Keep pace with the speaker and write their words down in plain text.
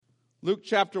Luke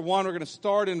chapter 1, we're going to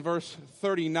start in verse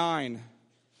 39.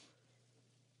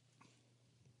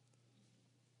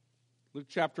 Luke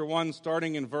chapter 1,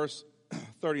 starting in verse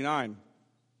 39.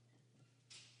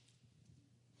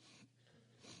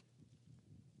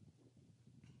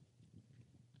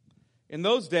 In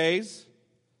those days,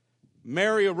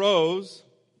 Mary arose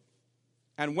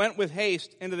and went with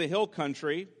haste into the hill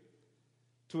country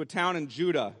to a town in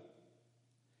Judah.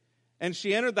 And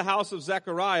she entered the house of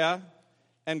Zechariah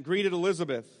and greeted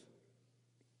Elizabeth.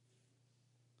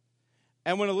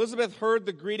 And when Elizabeth heard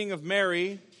the greeting of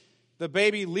Mary, the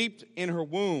baby leaped in her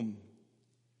womb.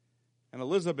 And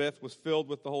Elizabeth was filled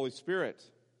with the Holy Spirit.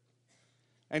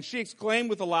 And she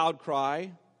exclaimed with a loud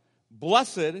cry,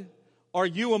 "Blessed are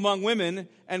you among women,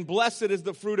 and blessed is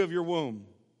the fruit of your womb.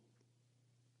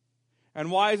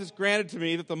 And why is it granted to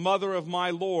me that the mother of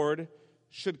my Lord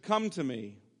should come to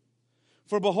me?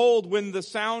 For behold, when the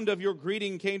sound of your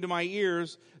greeting came to my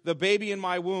ears, the baby in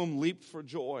my womb leaped for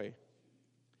joy.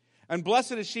 And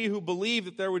blessed is she who believed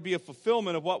that there would be a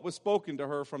fulfillment of what was spoken to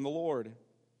her from the Lord."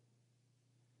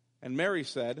 And Mary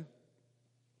said,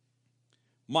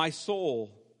 "My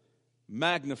soul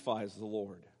magnifies the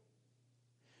Lord,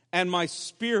 and my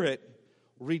spirit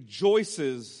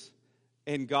rejoices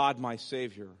in God my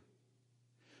Savior.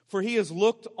 For he has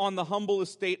looked on the humble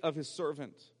estate of his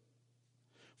servant.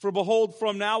 For behold,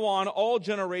 from now on all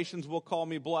generations will call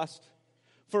me blessed.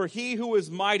 For he who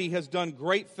is mighty has done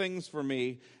great things for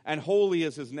me, and holy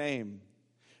is his name.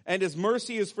 And his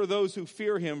mercy is for those who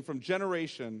fear him from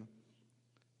generation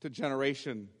to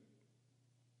generation.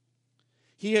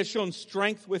 He has shown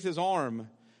strength with his arm.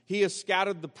 He has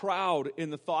scattered the proud in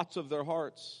the thoughts of their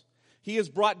hearts. He has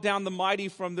brought down the mighty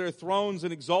from their thrones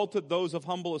and exalted those of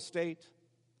humble estate.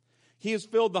 He has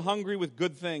filled the hungry with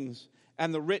good things,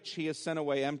 and the rich he has sent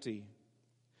away empty.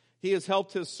 He has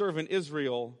helped his servant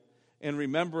Israel in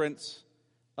remembrance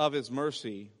of his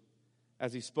mercy,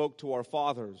 as he spoke to our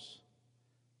fathers,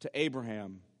 to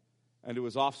Abraham, and to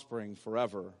his offspring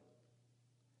forever."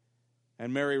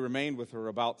 And Mary remained with her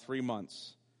about 3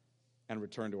 months and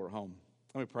returned to her home.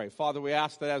 Let me pray. Father, we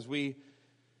ask that as we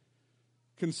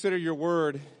consider your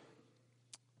word,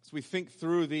 as we think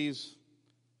through these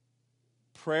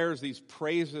prayers, these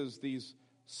praises, these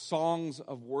songs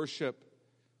of worship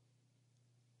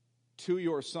to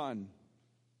your Son,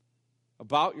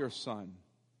 about your Son,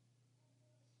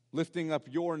 lifting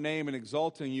up your name and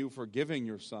exalting you for giving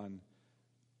your Son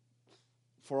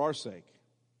for our sake.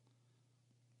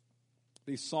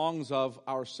 These songs of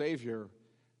our Savior,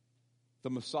 the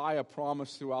Messiah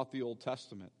promised throughout the Old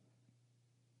Testament,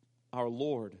 our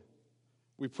Lord.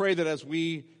 We pray that as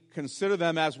we consider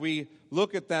them, as we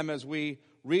look at them, as we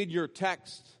read your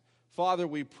text, Father,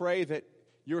 we pray that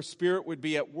your Spirit would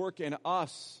be at work in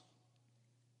us,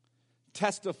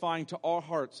 testifying to our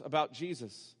hearts about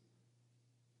Jesus,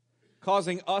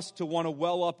 causing us to want to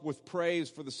well up with praise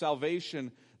for the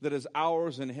salvation that is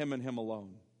ours in him and him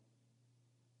alone.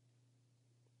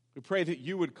 We pray that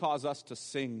you would cause us to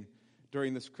sing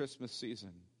during this Christmas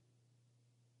season.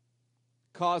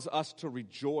 Cause us to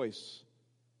rejoice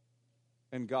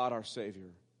in God our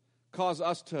Savior. Cause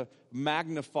us to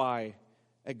magnify,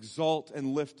 exalt,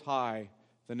 and lift high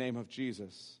the name of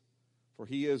Jesus. For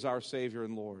he is our Savior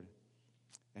and Lord.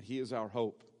 And he is our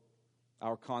hope,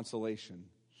 our consolation,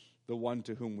 the one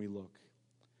to whom we look.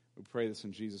 We pray this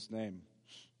in Jesus' name.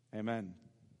 Amen.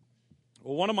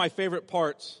 Well, one of my favorite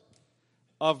parts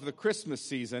of the Christmas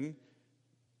season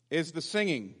is the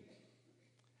singing.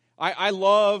 I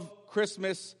love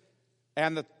Christmas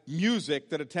and the music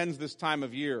that attends this time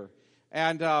of year.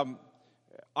 And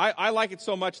I like it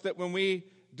so much that when we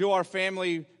do our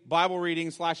family Bible reading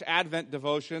 / Advent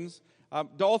devotions,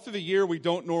 all through the year we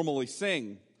don't normally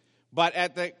sing. But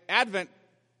at the Advent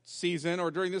season,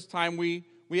 or during this time, we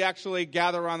actually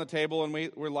gather around the table and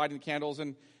we're lighting candles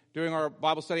and doing our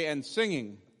Bible study and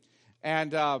singing.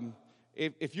 And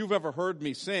if you've ever heard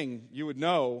me sing, you would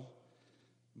know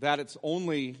that it's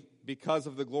only because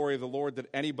of the glory of the Lord that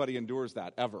anybody endures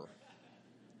that, ever.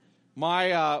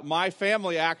 My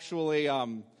family actually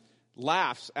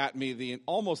laughs at me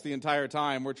almost the entire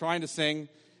time. We're trying to sing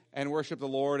and worship the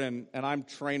Lord, and I'm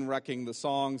train wrecking the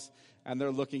songs, and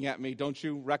they're looking at me. Don't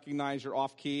you recognize you're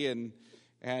off key and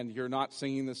you're not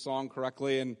singing this song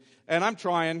correctly? And I'm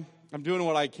trying. I'm doing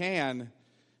what I can.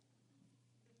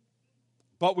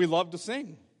 But we love to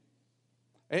sing,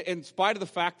 in spite of the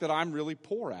fact that I'm really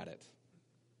poor at it.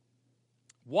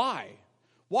 Why?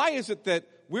 Why is it that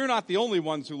we're not the only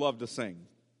ones who love to sing?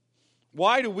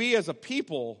 Why do we as a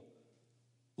people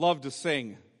love to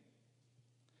sing?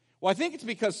 Well, I think it's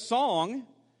because song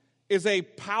is a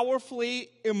powerfully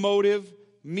emotive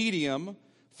medium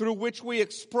through which we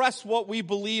express what we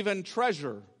believe and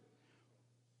treasure,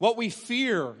 what we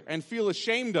fear and feel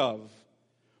ashamed of,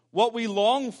 what we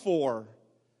long for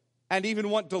and even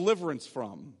want deliverance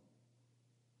from.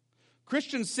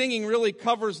 Christian singing really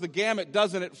covers the gamut,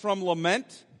 doesn't it? From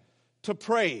lament to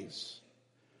praise.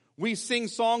 We sing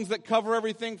songs that cover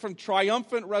everything from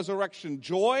triumphant resurrection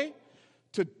joy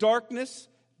to darkness,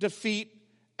 defeat,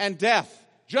 and death.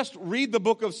 Just read the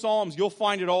book of Psalms. You'll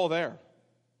find it all there.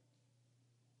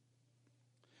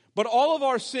 But all of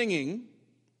our singing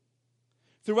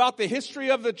throughout the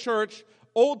history of the church,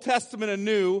 Old Testament and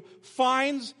New,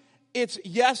 finds its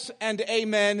yes and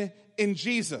amen in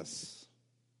Jesus.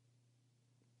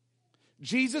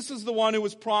 Jesus is the one who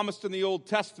was promised in the Old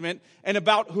Testament and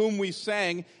about whom we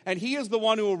sang, and he is the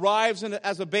one who arrives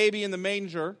as a baby in the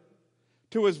manger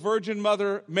to his virgin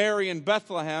mother Mary in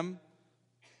Bethlehem,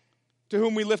 to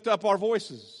whom we lift up our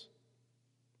voices.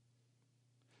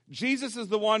 Jesus is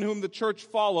the one whom the church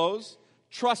follows,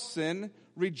 trusts in,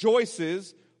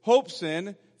 rejoices, hopes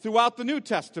in throughout the New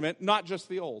Testament, not just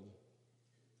the Old.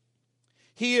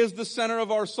 He is the center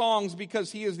of our songs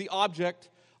because he is the object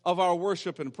of our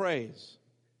worship and praise.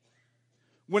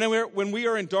 When we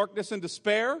are in darkness and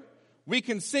despair, we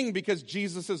can sing because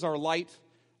Jesus is our light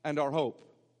and our hope.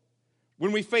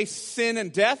 When we face sin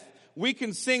and death, we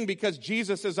can sing because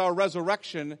Jesus is our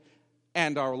resurrection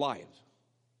and our light.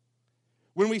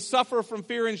 When we suffer from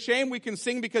fear and shame, we can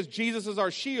sing because Jesus is our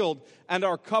shield and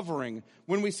our covering.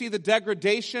 When we see the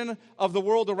degradation of the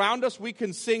world around us, we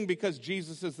can sing because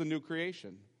Jesus is the new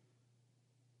creation.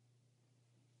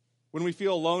 When we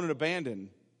feel alone and abandoned,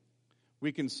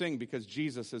 we can sing because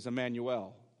Jesus is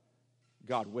Emmanuel,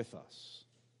 God with us.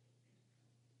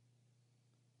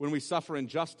 When we suffer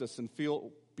injustice and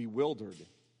feel bewildered,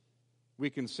 we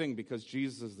can sing because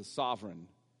Jesus is the sovereign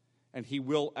and he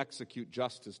will execute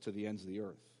justice to the ends of the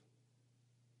earth.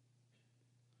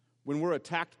 When we're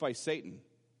attacked by Satan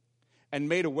and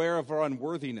made aware of our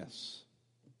unworthiness,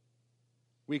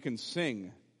 we can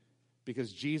sing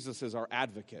because Jesus is our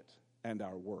advocate and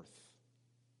our worth.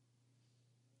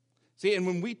 See, and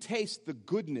when we taste the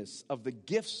goodness of the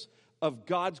gifts of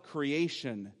God's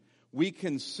creation, we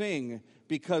can sing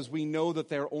because we know that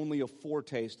they're only a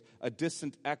foretaste, a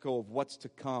distant echo of what's to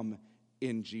come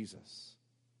in Jesus.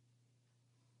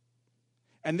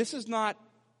 And this is not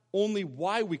only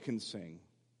why we can sing,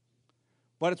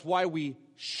 but it's why we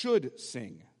should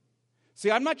sing. See,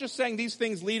 I'm not just saying these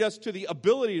things lead us to the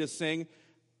ability to sing,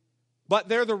 but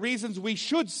they're the reasons we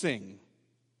should sing.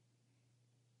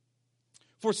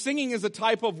 For singing is a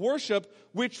type of worship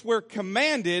which we're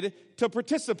commanded to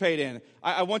participate in.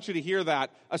 I want you to hear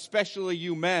that, especially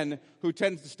you men who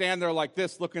tend to stand there like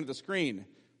this looking at the screen.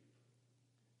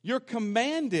 You're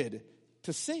commanded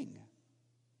to sing.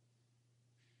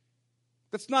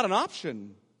 That's not an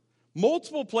option.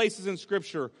 Multiple places in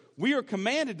Scripture, we are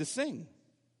commanded to sing.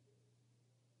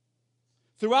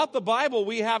 Throughout the Bible,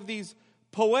 we have these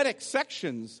poetic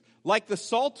sections like the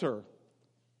Psalter,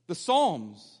 the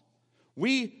Psalms.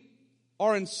 We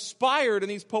are inspired in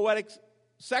these poetic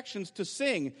sections to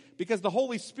sing because the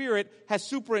Holy Spirit has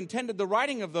superintended the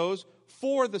writing of those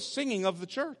for the singing of the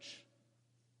church.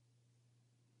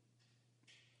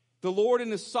 The Lord in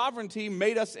his sovereignty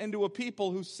made us into a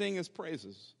people who sing his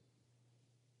praises.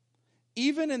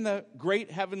 Even in the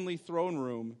great heavenly throne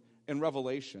room in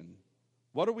Revelation,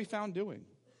 what are we found doing?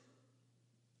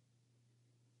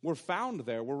 We're found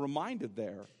there, we're reminded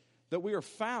there that we are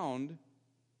found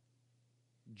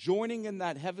joining in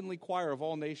that heavenly choir of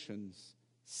all nations,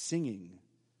 singing,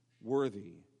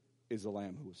 "Worthy is the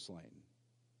Lamb who was slain."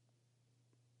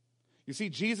 You see,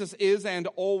 Jesus is and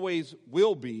always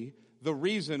will be the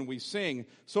reason we sing.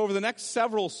 So over the next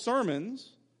several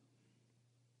sermons,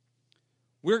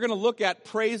 we're going to look at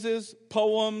praises,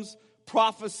 poems,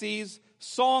 prophecies,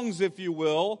 songs, if you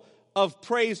will, of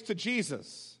praise to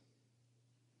Jesus.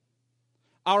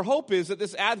 Our hope is that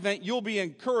this Advent you'll be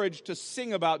encouraged to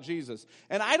sing about Jesus.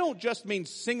 And I don't just mean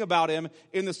sing about him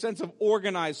in the sense of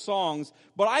organized songs,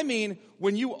 but I mean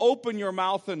when you open your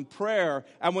mouth in prayer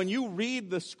and when you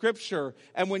read the Scripture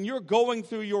and when you're going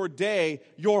through your day,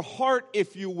 your heart,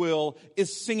 if you will,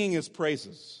 is singing his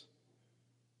praises.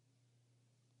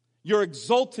 You're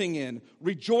exulting in,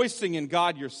 rejoicing in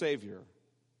God your Savior.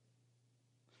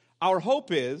 Our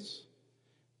hope is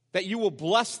that you will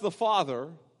bless the Father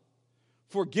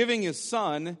for giving his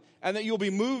Son, and that you'll be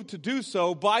moved to do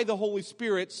so by the Holy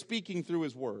Spirit speaking through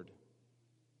his word.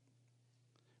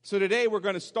 So today we're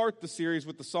going to start the series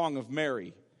with the song of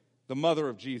Mary, the mother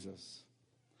of Jesus.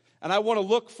 And I want to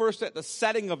look first at the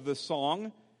setting of this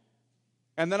song,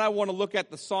 And then I want to look at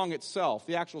the song itself,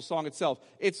 the actual song itself.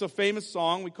 It's a famous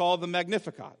song we call the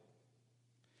Magnificat.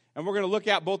 And we're going to look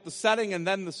at both the setting and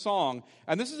then the song.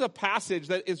 And this is a passage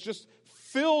that is just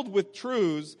filled with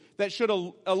truths that should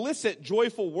elicit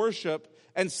joyful worship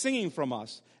and singing from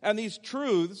us. And these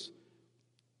truths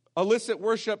elicit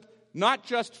worship not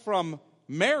just from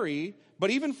Mary,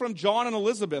 but even from John and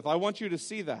Elizabeth. I want you to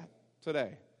see that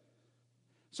today.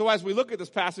 So as we look at this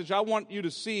passage, I want you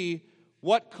to see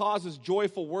what causes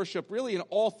joyful worship really in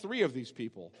all three of these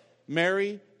people,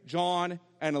 Mary, John,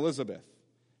 and Elizabeth.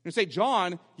 You say,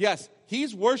 John, yes,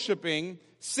 he's worshiping,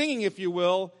 singing, if you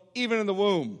will, even in the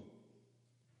womb.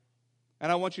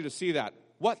 And I want you to see that.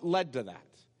 What led to that?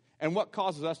 And what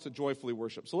causes us to joyfully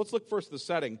worship? So let's look first at the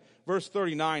setting. Verse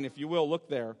 39, if you will, look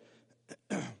there.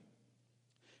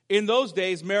 In those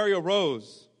days, Mary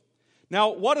arose.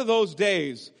 Now, what are those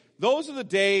days? Those are the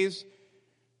days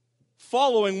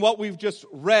following what we've just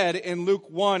read in Luke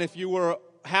 1. If you were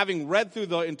having read through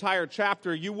the entire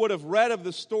chapter, you would have read of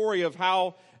the story of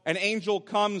how an angel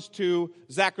comes to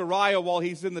Zechariah while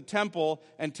he's in the temple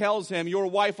and tells him, your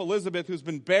wife Elizabeth, who's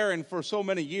been barren for so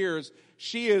many years,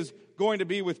 she is going to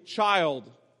be with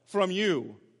child from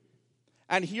you.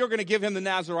 And you're going to give him the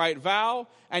Nazirite vow,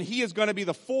 and he is going to be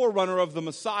the forerunner of the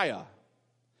Messiah.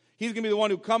 He's going to be the one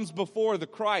who comes before the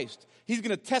Christ. He's going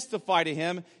to testify to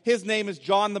him. His name is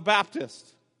John the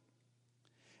Baptist.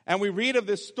 And we read of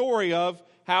this story of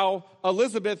how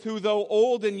Elizabeth, who though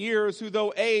old in years, who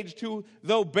though aged, who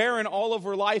though barren all of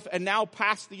her life and now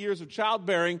past the years of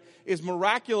childbearing, is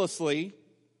miraculously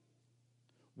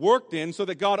worked in so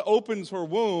that God opens her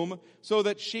womb so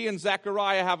that she and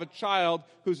Zechariah have a child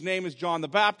whose name is John the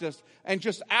Baptist. And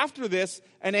just after this,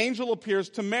 an angel appears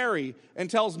to Mary and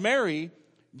tells Mary,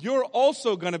 you're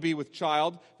also going to be with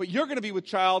child, but you're going to be with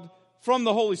child from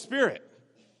the Holy Spirit.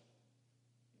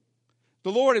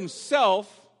 The Lord himself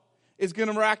is going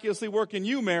to miraculously work in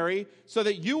you, Mary, so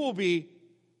that you will be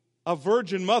a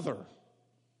virgin mother.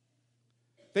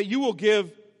 That you will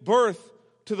give birth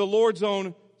to the Lord's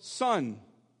own Son.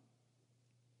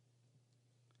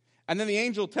 And then the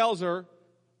angel tells her,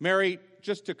 Mary,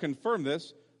 just to confirm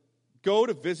this, go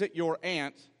to visit your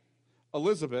aunt,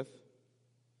 Elizabeth,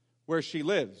 where she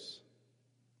lives,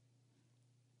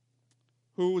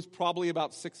 who was probably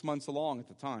about 6 months along at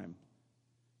the time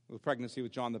of the pregnancy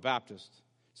with John the Baptist.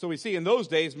 So we see in those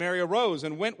days, Mary arose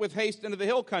and went with haste into the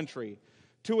hill country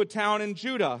to a town in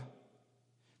Judah.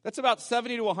 That's about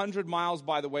 70 to 100 miles,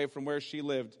 by the way, from where she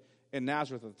lived in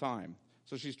Nazareth at the time.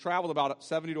 So she's traveled about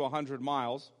 70 to 100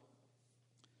 miles.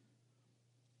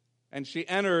 And she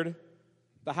entered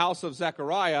the house of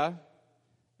Zechariah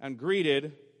and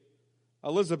greeted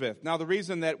Elizabeth. Now, the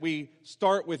reason that we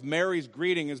start with Mary's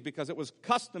greeting is because it was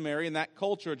customary in that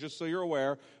culture, just so you're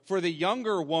aware, for the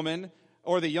younger woman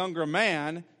or the younger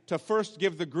man to first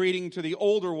give the greeting to the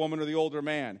older woman or the older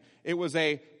man. It was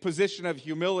a position of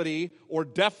humility or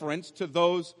deference to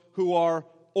those who are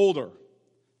older.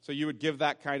 So you would give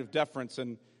that kind of deference,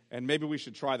 and maybe we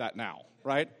should try that now,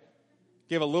 right?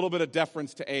 Give a little bit of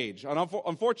deference to age.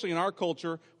 Unfortunately, in our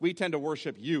culture, we tend to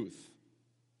worship youth.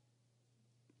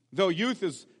 Though youth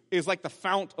is like the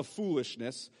fount of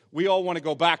foolishness, we all want to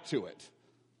go back to it.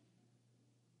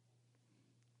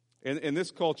 In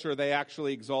this culture, they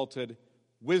actually exalted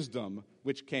wisdom,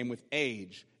 which came with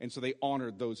age, and so they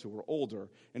honored those who were older.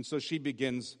 And so she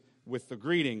begins with the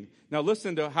greeting. Now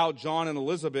listen to how John and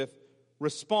Elizabeth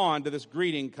respond to this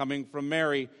greeting coming from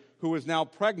Mary, who is now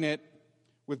pregnant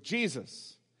with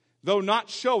Jesus. Though not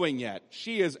showing yet,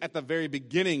 she is at the very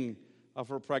beginning of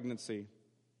her pregnancy.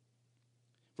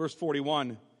 Verse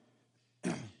 41,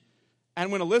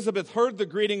 and when Elizabeth heard the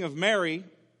greeting of Mary,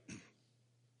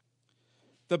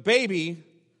 the baby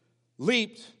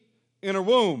leaped in her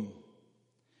womb.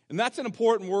 And that's an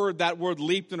important word, that word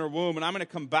leaped in her womb, and I'm going to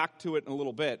come back to it in a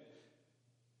little bit.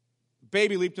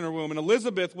 Baby leaped in her womb, and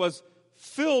Elizabeth was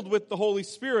filled with the Holy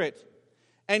Spirit.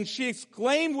 And she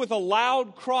exclaimed with a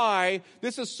loud cry.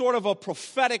 This is sort of a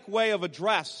prophetic way of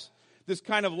address, this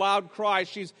kind of loud cry.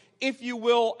 She's, if you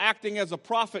will, acting as a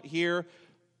prophet here,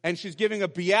 and she's giving a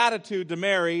beatitude to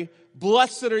Mary.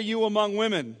 Blessed are you among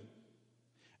women,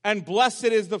 and blessed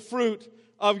is the fruit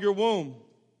of your womb.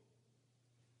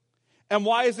 And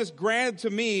why is this granted to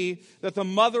me, that the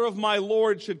mother of my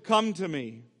Lord should come to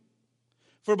me?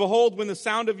 For behold, when the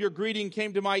sound of your greeting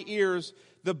came to my ears,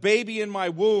 the baby in my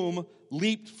womb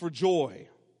leaped for joy.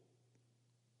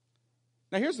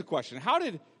 Now here's the question. How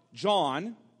did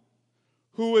John,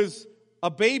 who is a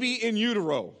baby in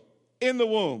utero, in the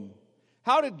womb,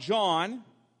 how did John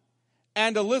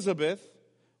and Elizabeth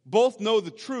both know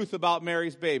the truth about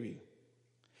Mary's baby?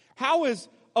 How is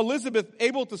Elizabeth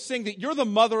able to sing that you're the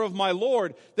mother of my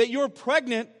Lord, that you're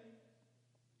pregnant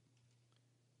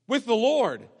with the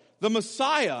Lord, the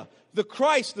Messiah, the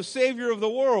Christ, the Savior of the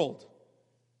world.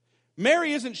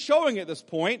 Mary isn't showing at this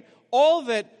point. All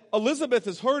that Elizabeth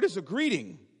has heard is a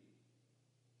greeting.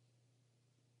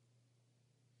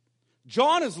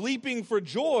 John is leaping for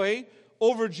joy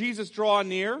over Jesus drawing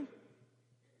near,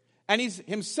 and he's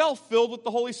himself filled with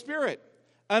the Holy Spirit,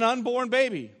 an unborn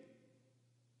baby.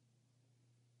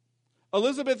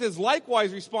 Elizabeth is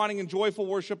likewise responding in joyful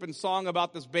worship and song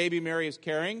about this baby Mary is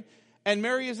carrying, and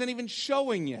Mary isn't even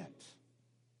showing yet.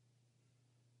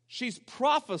 She's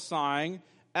prophesying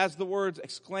as the words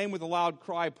 "exclaim with a loud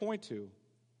cry" point to.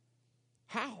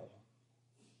 How?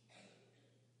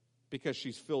 Because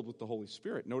she's filled with the Holy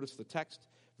Spirit. Notice the text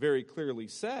very clearly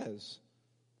says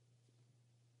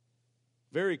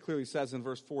in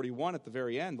verse 41 at the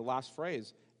very end, the last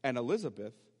phrase, and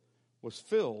Elizabeth was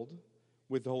filled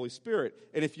with the Holy Spirit.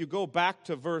 And if you go back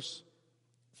to verse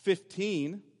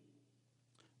 15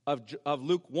 of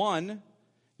Luke 1,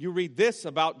 you read this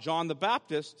about John the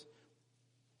Baptist.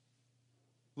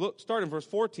 Look, start in verse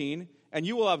 14. And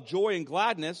you will have joy and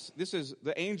gladness. This is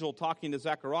the angel talking to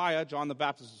Zechariah, John the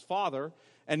Baptist's father.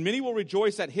 And many will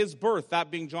rejoice at his birth,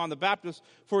 that being John the Baptist,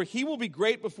 for he will be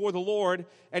great before the Lord,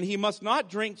 and he must not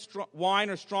drink wine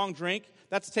or strong drink.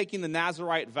 That's taking the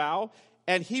Nazirite vow.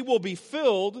 And he will be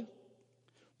filled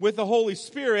with the Holy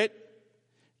Spirit,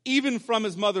 even from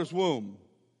his mother's womb.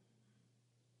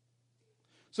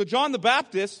 So John the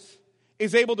Baptist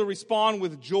is able to respond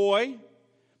with joy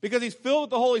because he's filled with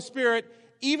the Holy Spirit,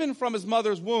 even from his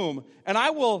mother's womb. And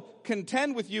I will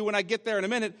contend with you when I get there in a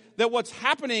minute that what's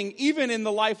happening even in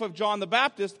the life of John the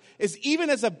Baptist is even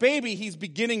as a baby, he's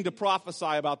beginning to prophesy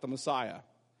about the Messiah.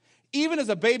 Even as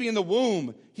a baby in the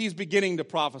womb, he's beginning to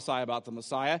prophesy about the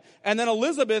Messiah. And then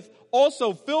Elizabeth,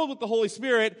 also filled with the Holy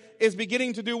Spirit, is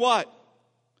beginning to do what?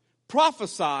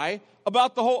 Prophesy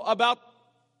about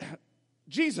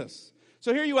Jesus.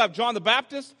 So here you have John the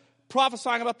Baptist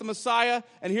prophesying about the Messiah,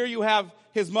 and here you have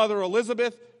his mother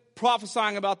Elizabeth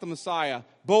prophesying about the Messiah,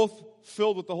 both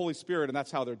filled with the Holy Spirit, and that's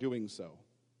how they're doing so.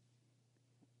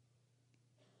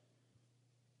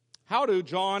 How do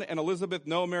John and Elizabeth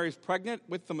know Mary's pregnant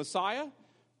with the Messiah?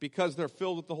 Because they're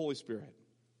filled with the Holy Spirit.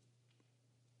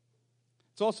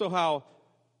 It's also how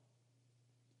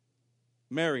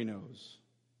Mary knows.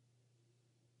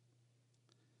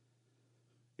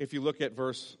 If you look at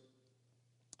verse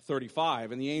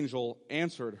 35, and the angel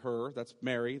answered her, that's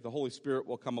Mary, the Holy Spirit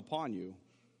will come upon you.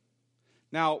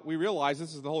 Now, we realize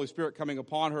this is the Holy Spirit coming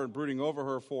upon her and brooding over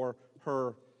her for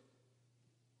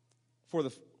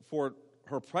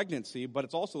her pregnancy, but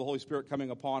it's also the Holy Spirit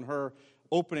coming upon her,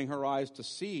 opening her eyes to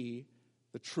see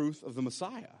the truth of the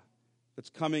Messiah that's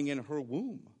coming in her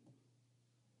womb.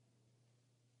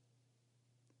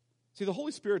 See, the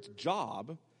Holy Spirit's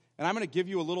job, and I'm going to give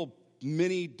you a little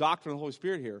mini doctrine of the Holy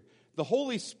Spirit here. The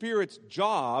Holy Spirit's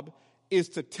job is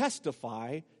to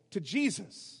testify to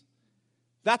Jesus.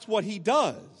 That's what he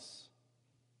does.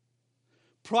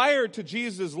 Prior to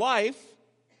Jesus' life,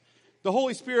 the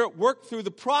Holy Spirit worked through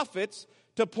the prophets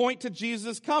to point to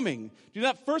Jesus' coming. Do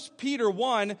that 1 Peter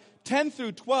 1, 10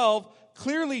 through 12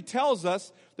 clearly tells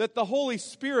us that the Holy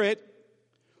Spirit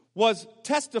was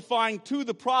testifying to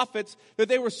the prophets that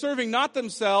they were serving not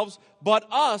themselves, but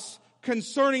us,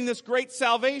 concerning this great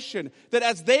salvation, that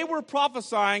as they were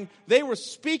prophesying, they were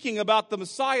speaking about the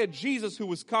Messiah, Jesus, who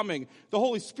was coming. The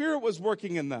Holy Spirit was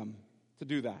working in them to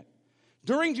do that.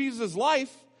 During Jesus'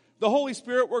 life, the Holy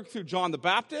Spirit worked through John the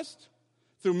Baptist,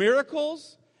 through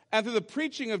miracles, and through the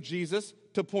preaching of Jesus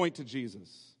to point to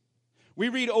Jesus. We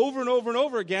read over and over and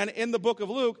over again in the book of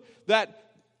Luke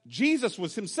that Jesus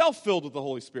was himself filled with the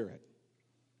Holy Spirit.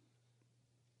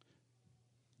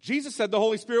 Jesus said the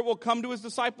Holy Spirit will come to his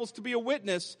disciples to be a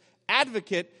witness,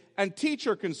 advocate, and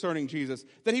teacher concerning Jesus,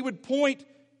 that he would point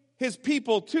his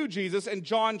people to Jesus in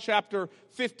John chapter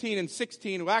 15 and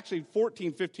 16, well, actually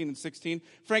 14, 15, and 16.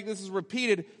 Frank, this is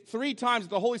repeated 3 times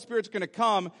that the Holy Spirit's going to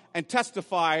come and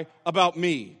testify about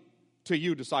me to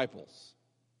you disciples.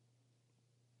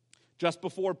 Just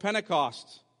before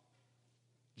Pentecost,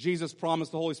 Jesus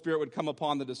promised the Holy Spirit would come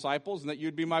upon the disciples and that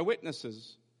you'd be my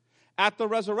witnesses. At the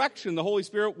resurrection, the Holy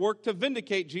Spirit worked to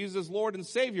vindicate Jesus as Lord and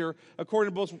Savior,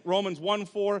 according to both Romans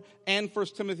 1:4 and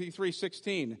 1 Timothy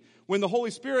 3:16. When the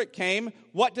Holy Spirit came,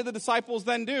 what did the disciples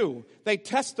then do? They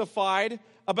testified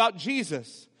about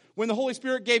Jesus. When the Holy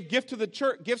Spirit gave gifts to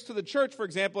the church, for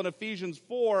example, in Ephesians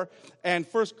 4 and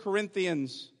 1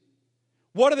 Corinthians,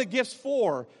 what are the gifts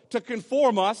for? To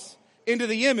conform us into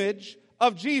the image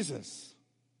of Jesus.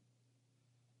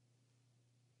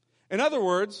 In other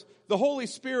words, the Holy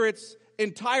Spirit's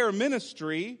entire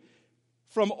ministry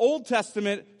from Old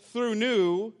Testament through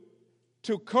New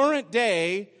to current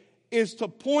day is to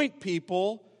point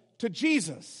people to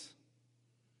Jesus.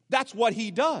 That's what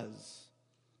he does.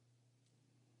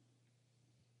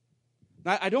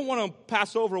 Now, I don't want to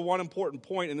pass over one important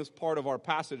point in this part of our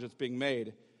passage that's being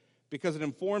made because it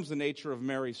informs the nature of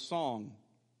Mary's song.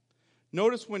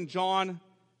 Notice when John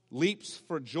leaps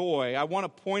for joy, I want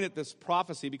to point at this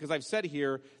prophecy because I've said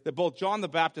here that both John the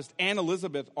Baptist and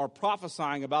Elizabeth are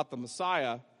prophesying about the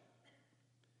Messiah.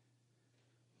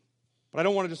 But I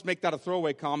don't want to just make that a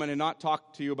throwaway comment and not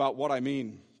talk to you about what I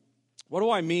mean. What do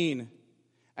I mean?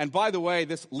 And by the way,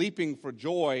 this leaping for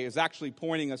joy is actually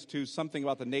pointing us to something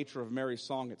about the nature of Mary's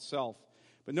song itself.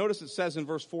 But notice it says in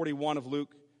verse 41 of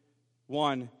Luke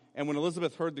 1, and when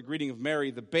Elizabeth heard the greeting of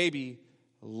Mary, the baby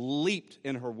leaped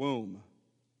in her womb.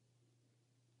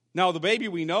 Now, the baby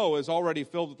we know is already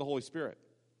filled with the Holy Spirit.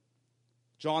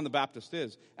 John the Baptist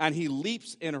is. And he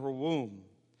leaps in her womb.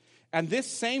 And this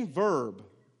same verb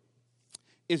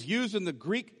is used in the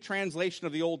Greek translation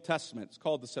of the Old Testament. It's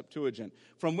called the Septuagint,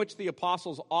 from which the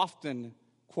apostles often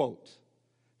quote.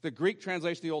 The Greek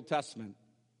translation of the Old Testament.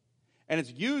 And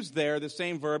it's used there, the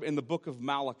same verb, in the book of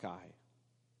Malachi.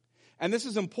 And this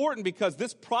is important because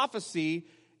this prophecy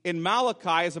in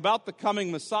Malachi is about the coming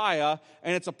Messiah,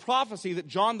 and it's a prophecy that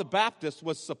John the Baptist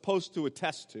was supposed to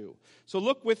attest to. So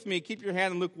look with me, keep your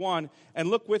hand in Luke 1, and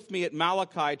look with me at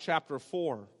Malachi chapter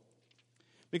 4.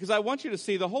 Because I want you to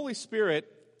see the Holy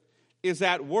Spirit is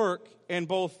at work in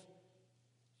both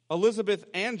Elizabeth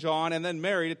and John, and then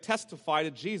Mary, to testify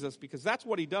to Jesus, because that's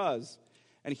what he does.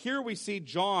 And here we see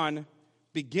John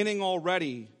beginning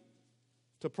already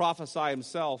to prophesy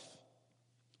himself,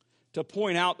 to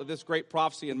point out that this great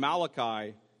prophecy in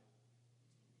Malachi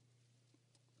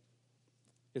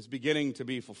is beginning to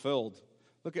be fulfilled.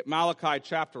 Look at Malachi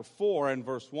chapter 4 and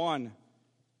verse 1.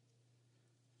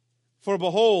 For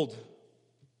behold,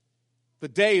 the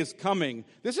day is coming.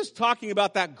 This is talking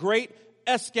about that great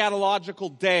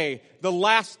eschatological day, the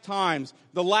last times,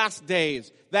 the last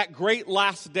days, that great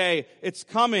last day. It's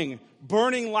coming,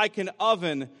 burning like an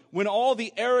oven, when all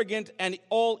the arrogant and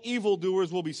all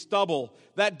evildoers will be stubble.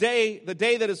 That day, the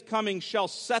day that is coming, shall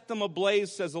set them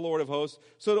ablaze, says the Lord of hosts,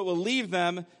 so that it will leave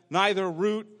them neither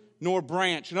root nor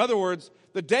branch. In other words,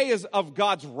 the day is of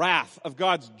God's wrath, of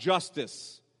God's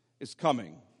justice is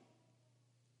coming.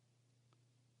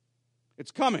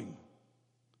 It's coming.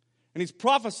 And he's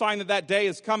prophesying that that day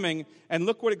is coming. And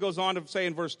look what it goes on to say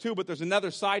in verse 2, but there's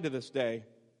another side to this day.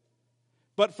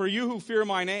 But for you who fear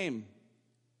my name,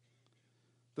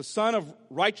 the Son of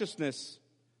Righteousness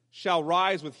shall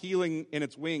rise with healing in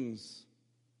its wings.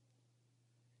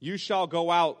 You shall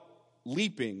go out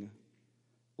leaping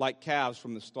like calves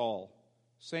from the stall.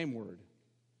 Same word.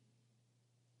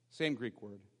 Same Greek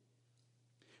word.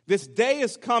 This day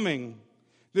is coming,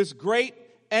 this great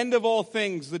end of all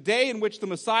things, the day in which the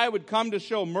Messiah would come to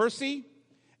show mercy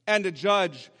and to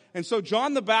judge. And so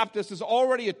John the Baptist is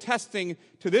already attesting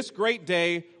to this great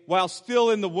day while still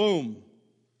in the womb,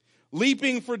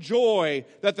 leaping for joy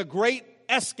that the great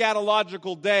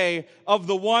eschatological day of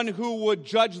the one who would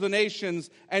judge the nations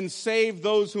and save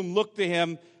those whom look to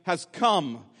him has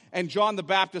come. And John the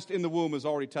Baptist in the womb is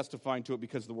already testifying to it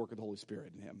because of the work of the Holy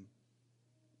Spirit in him.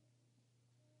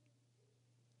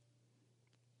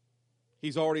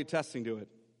 He's already attesting to it.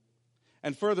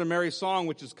 And further, Mary's song,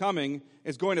 which is coming,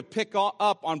 is going to pick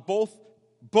up on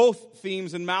both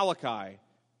themes in Malachi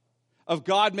of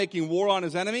God making war on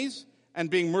his enemies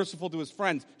and being merciful to his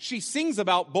friends. She sings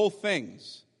about both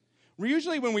things.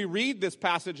 Usually when we read this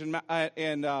passage in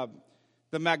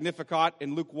the Magnificat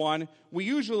in Luke 1, we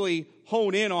usually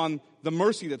hone in on the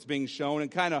mercy that's being shown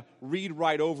and kind of read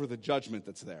right over the judgment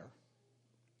that's there.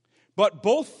 But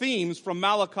both themes from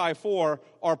Malachi 4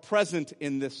 are present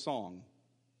in this song.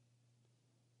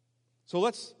 So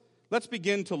let's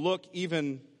begin to look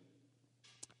even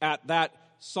at that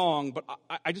song. But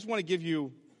I just want to give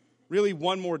you really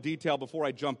one more detail before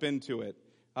I jump into it.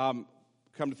 Come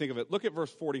to think of it. Look at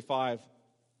verse 45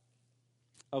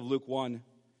 of Luke 1.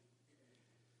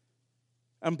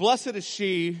 And blessed is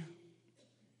she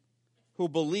who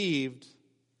believed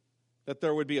that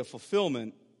there would be a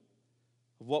fulfillment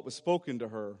of what was spoken to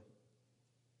her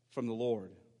from the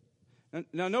Lord.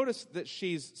 Now notice that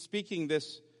she's speaking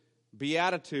this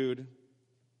beatitude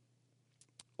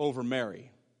over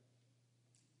Mary.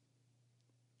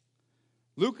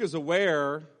 Luke is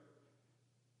aware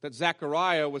that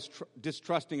Zechariah was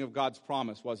distrusting of God's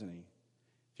promise, wasn't he?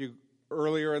 If you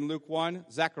earlier in Luke 1,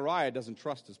 Zechariah doesn't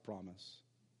trust his promise.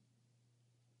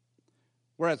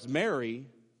 Whereas Mary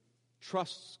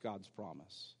trusts God's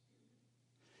promise.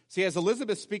 See, as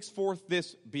Elizabeth speaks forth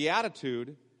this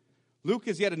beatitude, Luke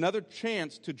has yet another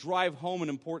chance to drive home an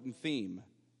important theme.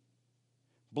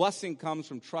 Blessing comes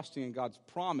from trusting in God's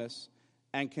promise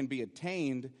and can be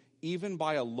attained even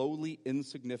by a lowly,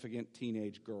 insignificant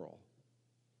teenage girl.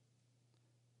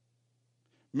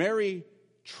 Mary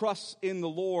trusts in the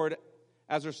Lord,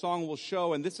 as her song will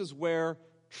show, and this is where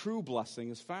true blessing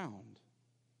is found.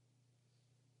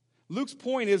 Luke's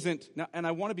point isn't, and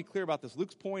I want to be clear about this,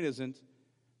 Luke's point isn't,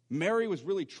 Mary was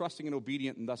really trusting and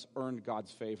obedient and thus earned God's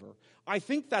favor. I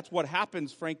think that's what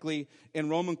happens, frankly, in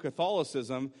Roman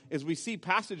Catholicism, is we see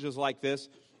passages like this,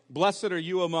 blessed are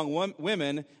you among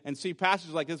women, and see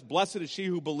passages like this, blessed is she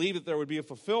who believed that there would be a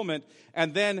fulfillment,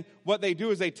 and then what they do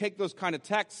is they take those kind of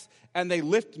texts and they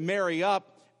lift Mary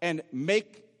up and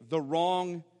make the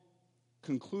wrong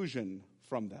conclusion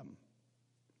from them.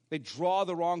 They draw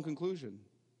the wrong conclusion.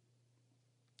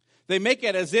 They make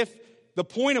it as if the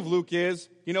point of Luke is,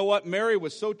 you know what, Mary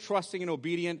was so trusting and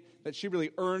obedient that she really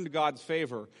earned God's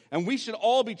favor. And we should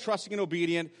all be trusting and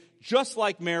obedient just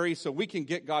like Mary so we can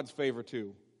get God's favor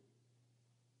too.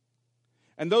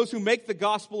 And those who make the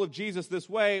gospel of Jesus this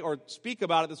way or speak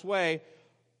about it this way,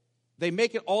 they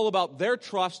make it all about their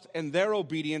trust and their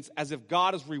obedience as if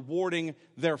God is rewarding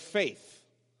their faith.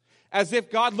 As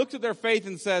if God looks at their faith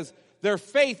and says, their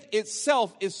faith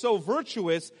itself is so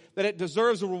virtuous that it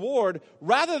deserves a reward,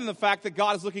 rather than the fact that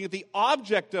God is looking at the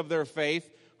object of their faith,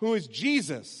 who is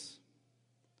Jesus.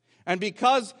 And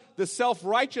because the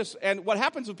self-righteous, and what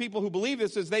happens with people who believe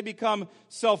this is they become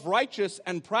self-righteous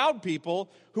and proud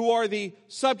people who are the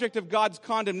subject of God's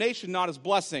condemnation, not his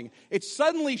blessing. It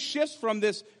suddenly shifts from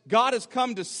this, God has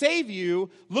come to save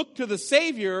you, look to the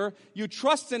Savior, you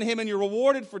trust in him and you're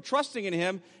rewarded for trusting in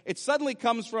him. It suddenly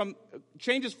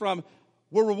changes from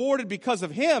we're rewarded because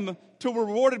of him to we're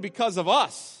rewarded because of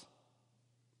us.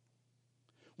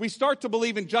 We start to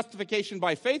believe in justification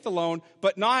by faith alone,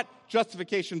 but not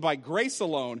justification by grace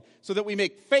alone, so that we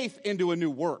make faith into a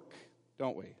new work,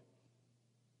 don't we?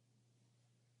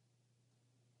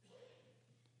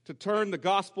 To turn the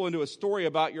gospel into a story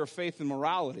about your faith and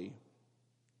morality,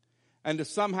 and to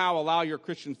somehow allow your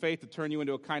Christian faith to turn you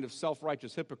into a kind of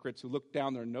self-righteous hypocrites who look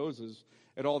down their noses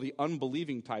at all the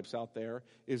unbelieving types out there,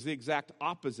 is the exact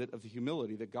opposite of the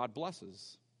humility that God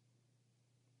blesses.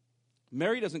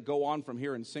 Mary doesn't go on from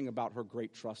here and sing about her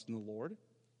great trust in the Lord.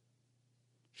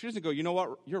 She doesn't go, you know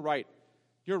what, you're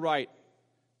right,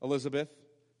 Elizabeth.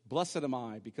 Blessed am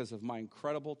I because of my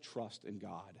incredible trust in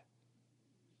God.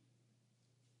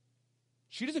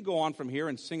 She doesn't go on from here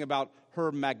and sing about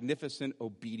her magnificent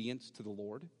obedience to the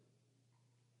Lord.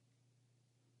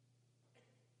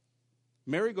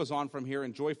 Mary goes on from here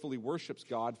and joyfully worships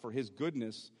God for his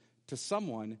goodness to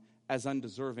someone as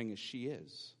undeserving as she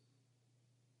is.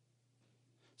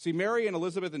 See, Mary and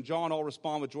Elizabeth and John all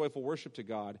respond with joyful worship to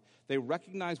God. They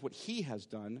recognize what he has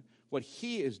done, what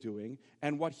he is doing,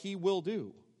 and what he will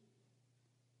do.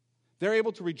 They're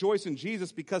able to rejoice in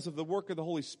Jesus because of the work of the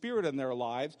Holy Spirit in their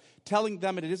lives, telling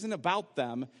them it isn't about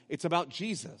them, it's about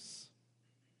Jesus.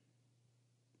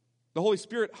 The Holy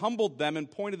Spirit humbled them and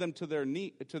pointed them to their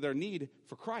need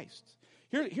for Christ.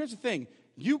 Here's the thing.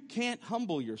 You can't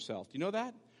humble yourself. Do you know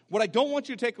that? What I don't want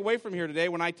you to take away from here today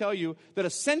when I tell you that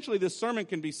essentially this sermon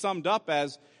can be summed up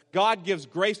as God gives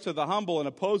grace to the humble and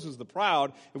opposes the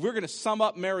proud. If we're going to sum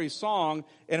up Mary's song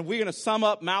and if we're going to sum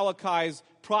up Malachi's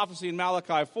prophecy in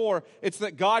Malachi 4, it's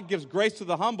that God gives grace to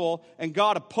the humble and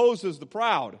God opposes the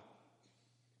proud.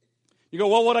 You go,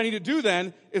 well, what I need to do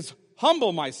then is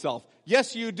humble myself.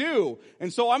 Yes, you do.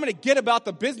 And so I'm going to get about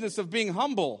the business of being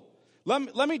humble.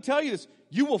 Let me tell you this.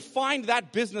 You will find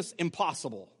that business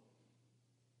impossible.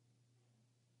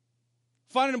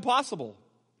 Find it impossible.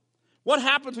 What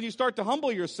happens when you start to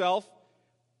humble yourself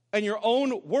and your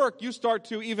own work, you start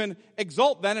to even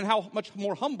exalt then in how much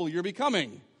more humble you're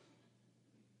becoming.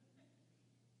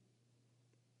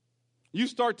 You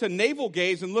start to navel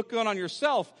gaze and look on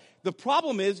yourself. The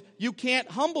problem is you can't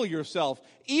humble yourself.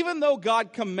 Even though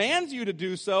God commands you to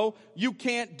do so, you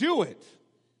can't do it.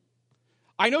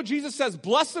 I know Jesus says,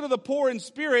 blessed are the poor in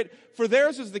spirit, for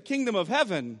theirs is the kingdom of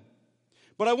heaven.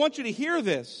 But I want you to hear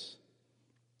this.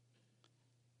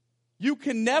 You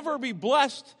can never be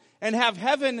blessed and have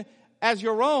heaven as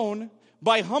your own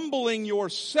by humbling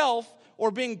yourself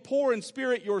or being poor in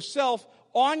spirit yourself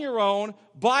on your own,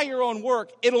 by your own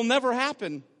work. It'll never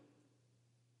happen.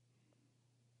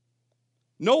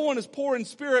 No one is poor in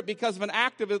spirit because of an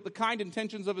act of the kind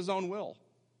intentions of his own will.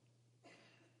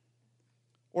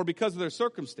 Or because of their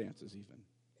circumstances even.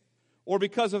 or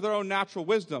because of their own natural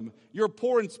wisdom. You're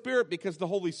poor in spirit because the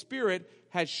Holy Spirit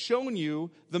has shown you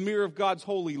the mirror of God's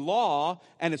holy law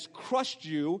and has crushed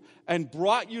you and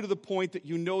brought you to the point that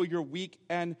you know you're weak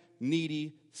and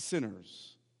needy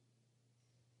sinners.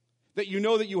 That you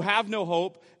know that you have no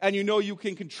hope and you know you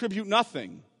can contribute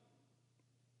nothing.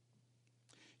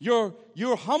 You're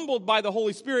humbled by the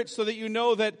Holy Spirit so that you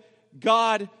know that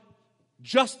God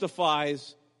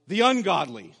justifies the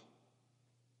ungodly.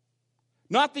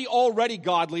 Not the already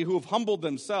godly who have humbled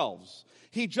themselves.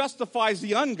 He justifies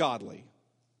the ungodly.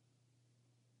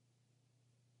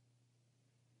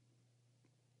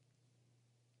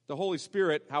 The Holy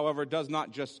Spirit, however, does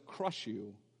not just crush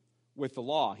you with the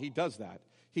law. He does that.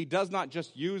 He does not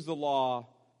just use the law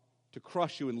to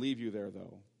crush you and leave you there,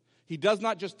 though. He does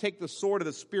not just take the sword of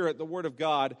the Spirit, the Word of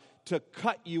God, to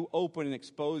cut you open and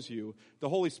expose you. The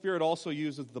Holy Spirit also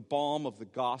uses the balm of the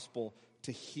gospel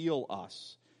to heal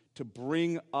us, to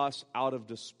bring us out of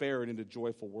despair and into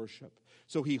joyful worship.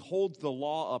 So he holds the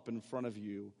law up in front of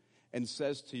you and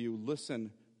says to you,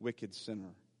 listen, wicked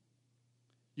sinner,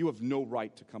 you have no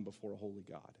right to come before a holy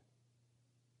God.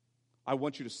 I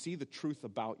want you to see the truth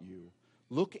about you.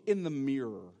 Look in the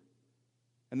mirror.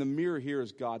 And the mirror here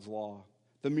is God's law.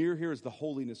 The mirror here is the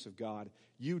holiness of God.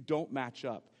 You don't match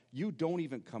up. You don't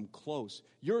even come close.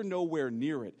 You're nowhere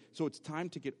near it. So it's time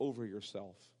to get over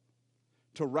yourself,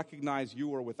 to recognize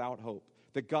you are without hope,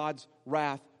 that God's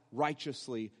wrath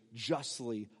righteously,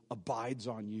 justly abides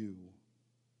on you.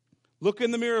 Look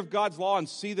in the mirror of God's law and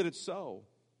see that it's so.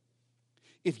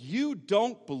 If you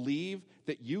don't believe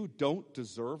that you don't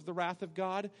deserve the wrath of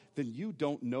God, then you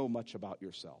don't know much about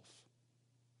yourself.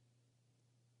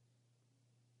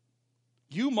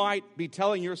 You might be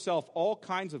telling yourself all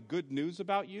kinds of good news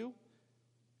about you,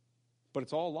 but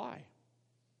it's all a lie.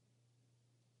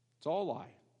 It's all a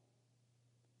lie.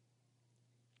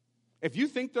 If you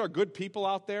think there are good people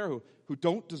out there who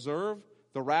don't deserve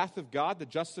the wrath of God, the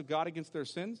justice of God against their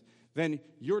sins, then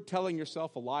you're telling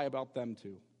yourself a lie about them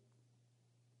too.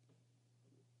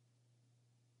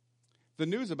 The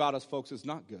news about us, folks, is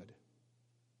not good.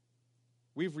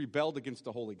 We've rebelled against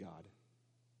a holy God.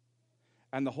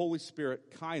 And the Holy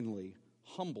Spirit kindly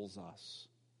humbles us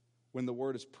when the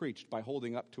word is preached by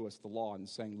holding up to us the law and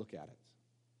saying, look at it.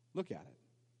 Look at it.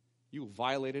 You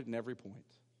violated in every point.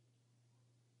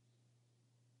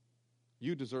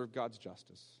 You deserve God's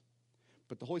justice.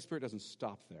 But the Holy Spirit doesn't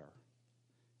stop there.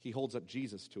 He holds up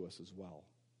Jesus to us as well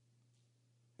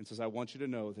and says, I want you to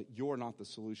know that you're not the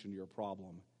solution to your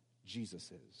problem.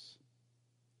 Jesus is.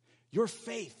 Your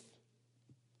faith,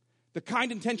 the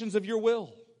kind intentions of your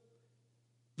will,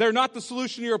 they're not the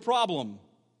solution to your problem.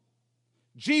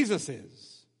 Jesus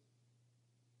is.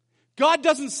 God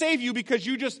doesn't save you because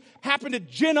you just happen to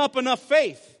gin up enough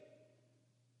faith.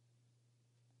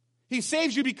 He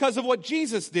saves you because of what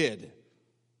Jesus did.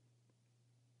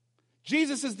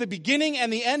 Jesus is the beginning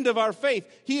and the end of our faith.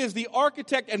 He is the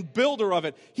architect and builder of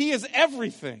it. He is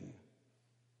everything.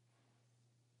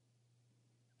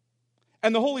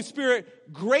 And the Holy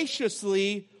Spirit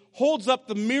graciously holds up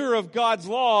the mirror of God's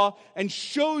law and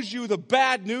shows you the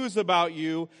bad news about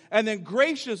you, and then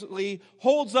graciously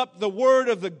holds up the word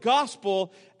of the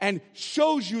gospel and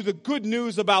shows you the good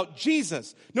news about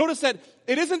Jesus. Notice that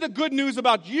it isn't the good news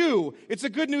about you, it's the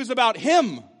good news about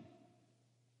Him.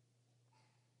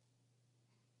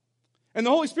 And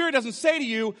the Holy Spirit doesn't say to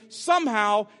you,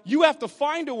 somehow you have to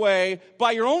find a way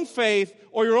by your own faith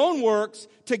or your own works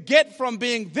to get from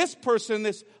being this person,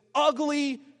 this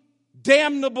ugly,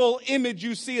 damnable image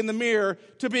you see in the mirror,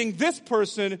 to being this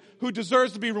person who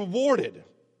deserves to be rewarded.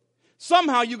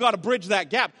 Somehow you got to bridge that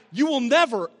gap. You will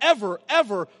never, ever,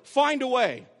 ever find a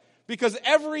way, because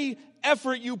every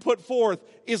effort you put forth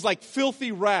is like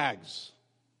filthy rags.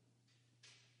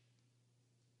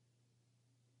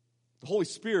 The Holy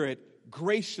Spirit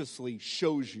graciously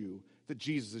shows you that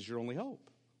Jesus is your only hope,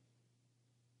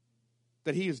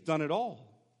 that He has done it all.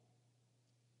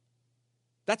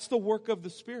 That's the work of the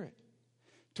Spirit,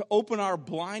 to open our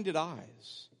blinded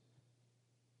eyes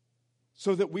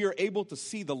so that we are able to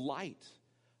see the light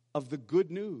of the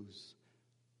good news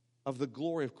of the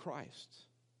glory of Christ.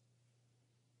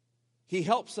 He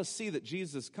helps us see that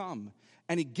Jesus has come,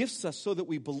 and He gifts us so that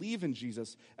we believe in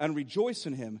Jesus and rejoice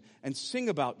in Him and sing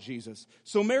about Jesus.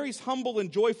 So Mary's humble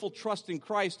and joyful trust in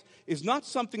Christ is not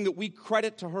something that we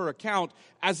credit to her account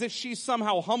as if she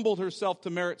somehow humbled herself to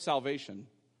merit salvation.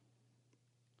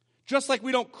 Just like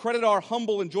we don't credit our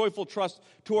humble and joyful trust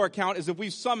to our account as if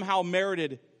we've somehow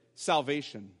merited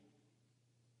salvation.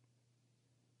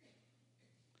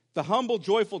 The humble,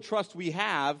 joyful trust we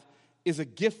have is a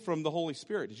gift from the Holy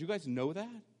Spirit. Did you guys know that?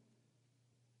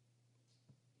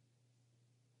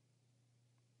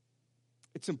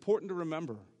 It's important to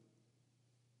remember.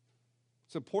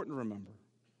 It's important to remember.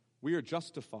 We are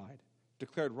justified,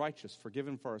 declared righteous,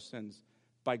 forgiven for our sins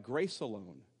by grace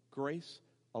alone. Grace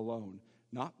alone.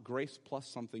 Not grace plus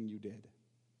something you did.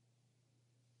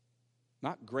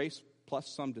 Not grace plus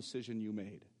some decision you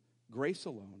made. Grace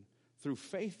alone. Through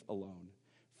faith alone.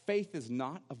 Faith is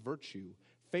not a virtue.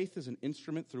 Faith is an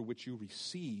instrument through which you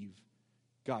receive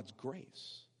God's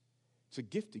grace. It's a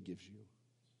gift He gives you.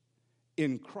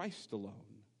 In Christ alone.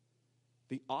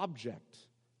 The object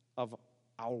of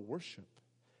our worship.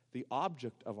 The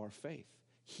object of our faith.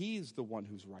 He's the one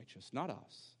who's righteous, not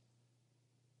us.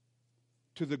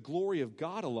 To the glory of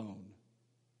God alone.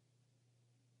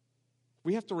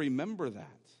 We have to remember that.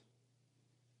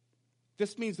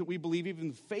 This means that we believe even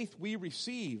the faith we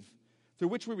receive, through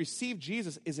which we receive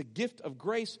Jesus, is a gift of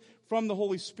grace from the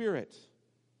Holy Spirit.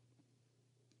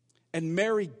 And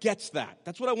Mary gets that.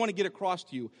 That's what I want to get across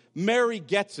to you. Mary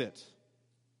gets it.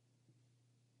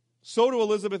 So do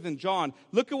Elizabeth and John.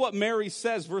 Look at what Mary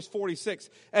says, verse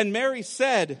 46. And Mary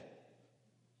said,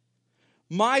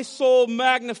 "My soul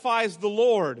magnifies the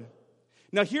Lord."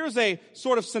 Now here's a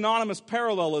sort of synonymous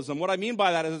parallelism. What I mean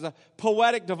by that is a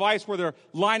poetic device where they're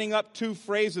lining up two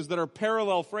phrases that are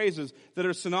parallel phrases that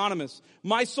are synonymous.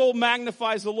 My soul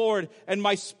magnifies the Lord, and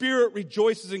my spirit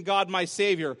rejoices in God my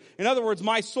Savior. In other words,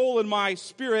 my soul and my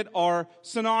spirit are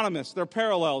synonymous. They're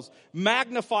parallels.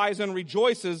 Magnifies and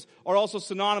rejoices are also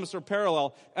synonymous or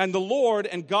parallel. And the Lord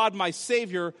and God my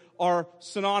Savior are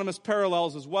synonymous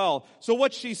parallels as well. So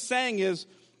what she's saying is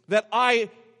that I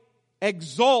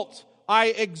exult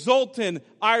in,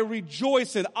 I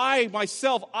rejoice in,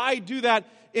 I do that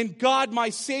in God my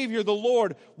Savior, the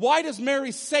Lord. Why does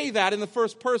Mary say that in the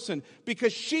first person?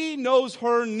 Because she knows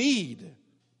her need.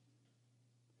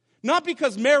 Not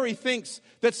because Mary thinks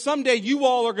that someday you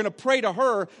all are going to pray to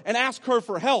her and ask her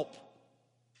for help.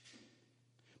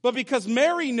 But because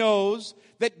Mary knows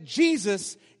that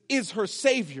Jesus is her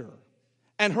Savior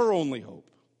and her only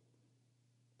hope.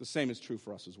 The same is true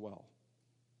for us as well.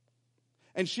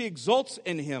 And she exults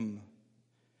in Him.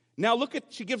 Now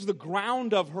she gives the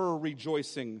ground of her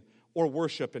rejoicing or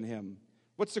worship in Him.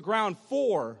 What's the ground?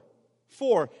 For.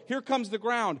 Here comes the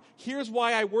ground. Here's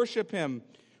why I worship Him.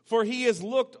 For He has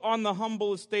looked on the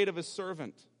humble estate of His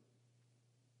servant.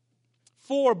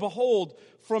 For, behold,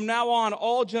 from now on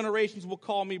all generations will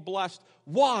call me blessed.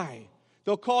 Why?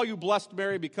 They'll call you blessed,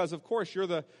 Mary, because, of course, you're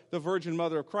the virgin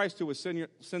mother of Christ who was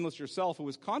sinless yourself, who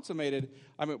was consummated.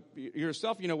 I mean,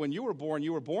 yourself, when you were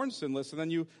born sinless, and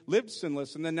then you lived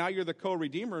sinless, and then now you're the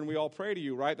co-redeemer, and we all pray to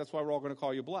you, right? That's why we're all going to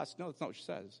call you blessed. No, that's not what she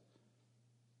says.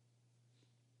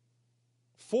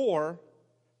 For,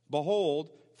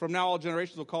 behold, from now all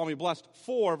generations will call me blessed.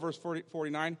 For, verse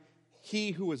 49,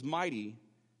 He who is mighty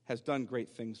has done great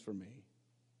things for me,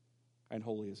 and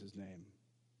holy is His name.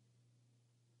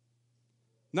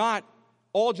 Not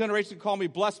all generations call me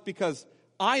blessed because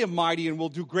I am mighty and will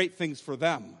do great things for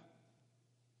them.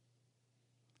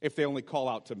 If they only call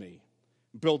out to me,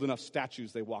 build enough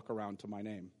statues they walk around to my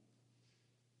name.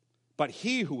 But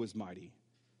He who is mighty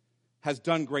has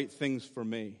done great things for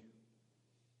me.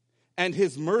 And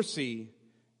His mercy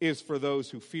is for those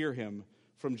who fear Him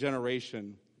from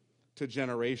generation to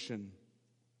generation.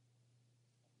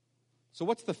 So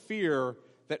what's the fear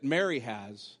that Mary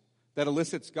has that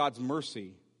elicits God's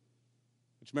mercy,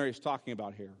 which Mary's talking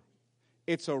about here?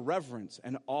 It's a reverence,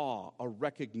 an awe, a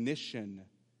recognition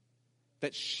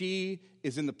that she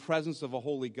is in the presence of a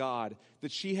holy God,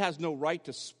 that she has no right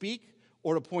to speak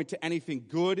or to point to anything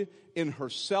good in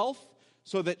herself,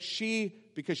 so that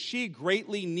because she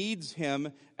greatly needs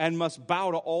Him and must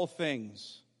bow to all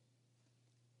things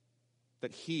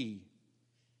that He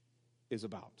is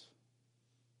about.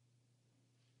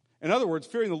 In other words,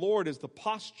 fearing the Lord is the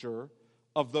posture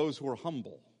of those who are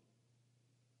humble.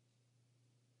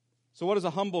 So what does a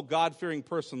humble, God-fearing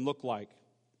person look like?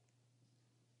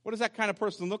 What does that kind of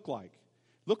person look like?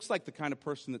 Looks like the kind of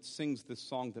person that sings this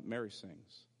song that Mary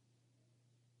sings.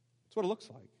 That's what it looks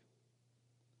like.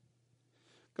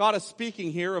 God is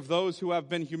speaking here of those who have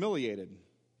been humiliated,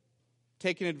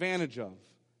 taken advantage of,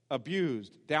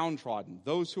 abused, downtrodden,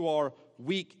 those who are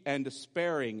weak and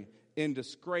despairing, in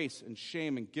disgrace and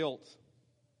shame and guilt.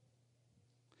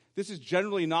 This is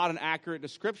generally not an accurate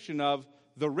description of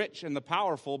the rich and the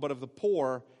powerful, but of the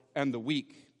poor and the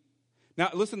weak. Now,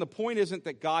 listen, the point isn't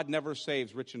that God never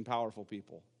saves rich and powerful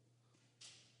people.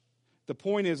 The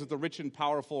point is that the rich and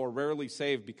powerful are rarely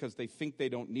saved because they think they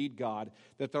don't need God,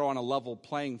 that they're on a level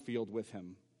playing field with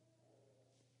Him.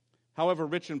 However,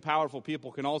 rich and powerful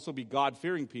people can also be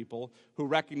God-fearing people who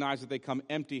recognize that they come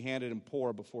empty-handed and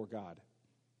poor before God.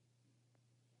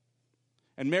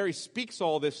 And Mary speaks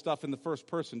all this stuff in the first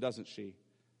person, doesn't she?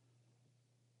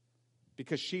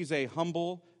 Because she's a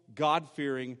humble,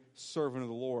 God-fearing servant of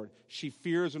the Lord. She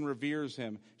fears and reveres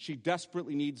him. She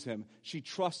desperately needs him. She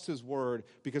trusts his word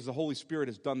because the Holy Spirit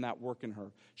has done that work in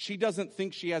her. She doesn't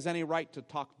think she has any right to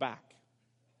talk back.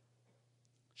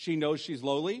 She knows she's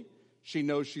lowly. She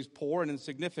knows she's poor and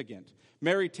insignificant.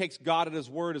 Mary takes God at his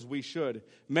word as we should.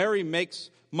 Mary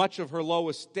makes much of her low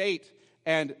estate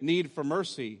and need for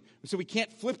mercy. So we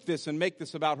can't flip this and make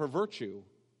this about her virtue.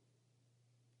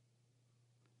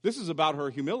 This is about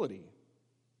her humility,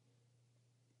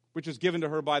 which is given to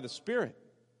her by the Spirit.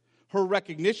 Her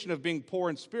recognition of being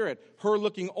poor in spirit, her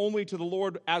looking only to the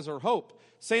Lord as her hope.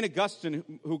 St.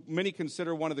 Augustine, who many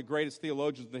consider one of the greatest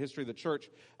theologians in the history of the church,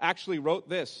 actually wrote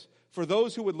this: for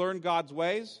those who would learn God's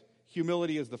ways,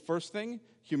 humility is the first thing,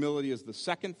 humility is the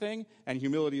second thing, and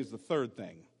humility is the third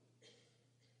thing.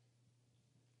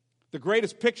 The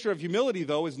greatest picture of humility,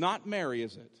 though, is not Mary,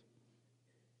 is it?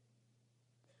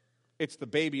 It's the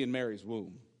baby in Mary's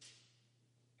womb.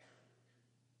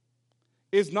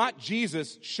 Is not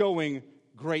Jesus showing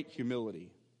great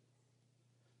humility?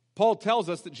 Paul tells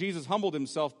us that Jesus humbled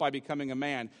himself by becoming a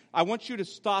man. I want you to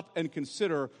stop and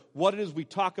consider what it is we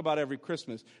talk about every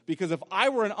Christmas. Because if I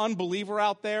were an unbeliever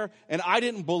out there and I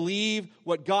didn't believe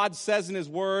what God says in his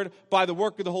word by the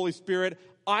work of the Holy Spirit,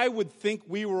 I would think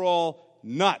we were all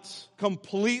nuts.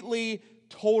 Completely,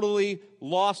 totally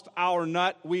lost our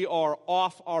nut. We are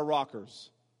off our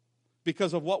rockers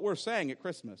because of what we're saying at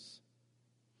Christmas.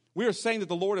 We are saying that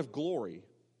the Lord of glory,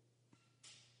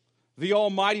 the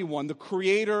Almighty One, the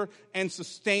creator and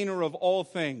sustainer of all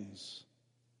things,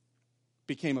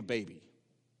 became a baby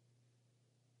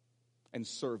and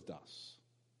served us.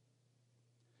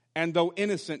 And though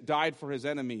innocent, died for his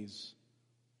enemies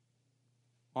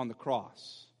on the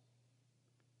cross.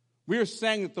 We are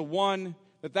saying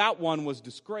that that one was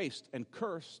disgraced and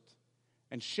cursed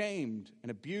and shamed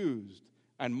and abused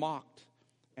and mocked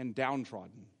and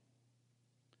downtrodden.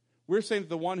 We're saying that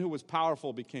the one who was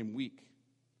powerful became weak.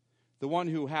 The one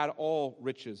who had all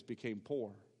riches became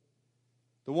poor.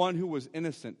 The one who was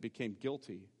innocent became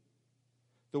guilty.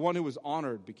 The one who was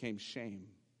honored became shame.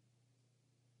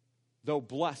 Though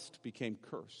blessed became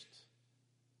cursed.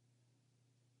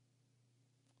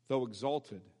 Though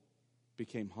exalted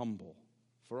became humble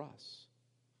for us.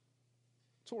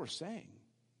 That's what we're saying.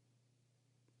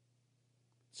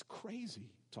 It's crazy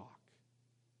talk.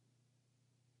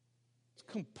 It's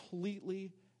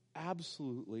completely,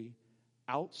 absolutely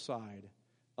outside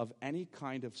of any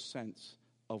kind of sense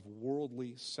of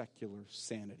worldly, secular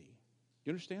sanity.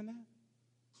 You understand that?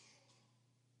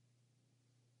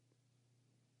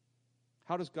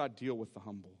 How does God deal with the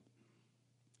humble?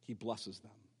 He blesses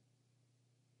them.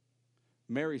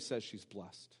 Mary says she's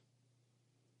blessed.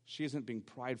 She isn't being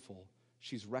prideful.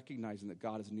 She's recognizing that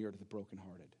God is near to the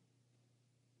brokenhearted.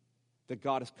 That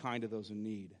God is kind to those in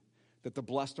need. That the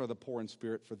blessed are the poor in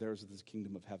spirit, for theirs is the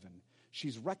kingdom of heaven.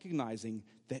 She's recognizing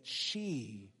that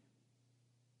she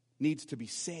needs to be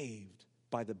saved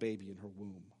by the baby in her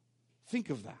womb. Think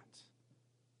of that.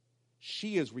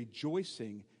 She is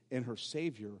rejoicing in her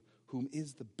Savior, whom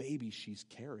is the baby she's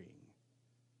carrying.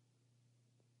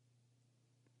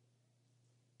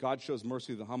 God shows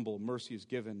mercy to the humble. Mercy is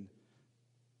given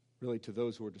really to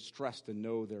those who are distressed and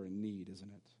know they're in need,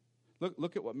 isn't it?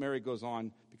 Look at what Mary goes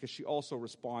on, because she also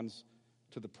responds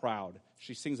to the proud.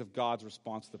 She sings of God's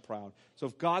response to the proud. So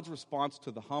if God's response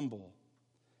to the humble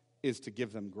is to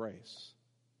give them grace,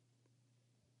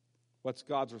 what's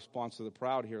God's response to the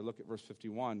proud here? Look at verse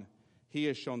 51. He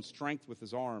has shown strength with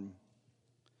his arm.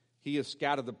 He has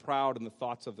scattered the proud in the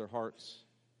thoughts of their hearts.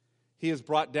 He has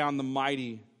brought down the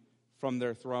mighty from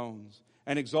their thrones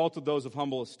and exalted those of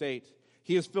humble estate.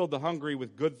 He has filled the hungry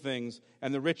with good things,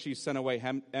 and the rich he sent away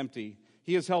empty.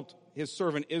 He has helped his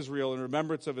servant Israel in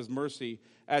remembrance of his mercy,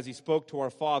 as he spoke to our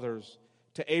fathers,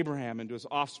 to Abraham and to his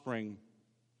offspring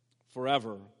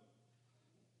forever.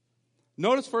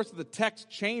 Notice first that the text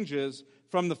changes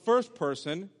from the first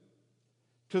person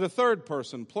to the third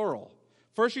person, plural.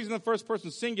 First she's in the first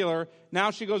person singular, now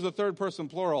she goes to the third person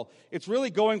plural. It's really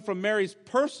going from Mary's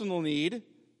personal need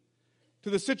to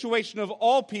the situation of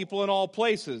all people in all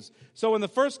places. So in the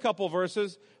first couple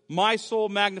verses, my soul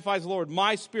magnifies the Lord.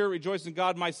 My spirit rejoices in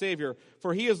God, my Savior.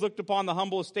 For he has looked upon the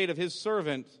humble estate of his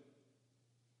servant.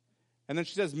 And then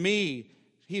she says, me.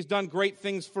 He's done great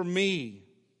things for me.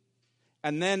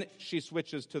 And then she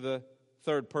switches to the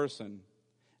third person.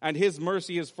 And his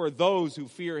mercy is for those who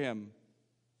fear him.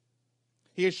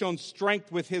 He has shown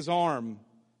strength with his arm.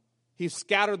 He's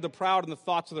scattered the proud in the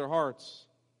thoughts of their hearts.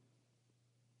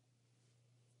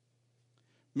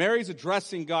 Mary's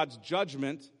addressing God's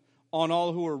judgment on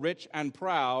all who are rich and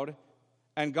proud,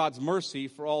 and God's mercy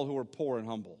for all who are poor and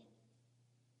humble.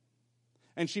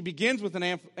 And she begins with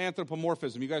an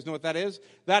anthropomorphism. You guys know what that is?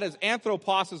 That is,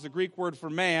 anthropos is the Greek word for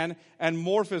man, and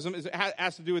morphism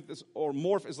has to do with this, or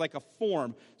morph is like a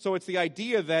form. So it's the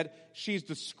idea that she's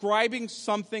describing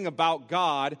something about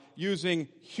God using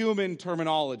human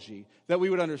terminology that we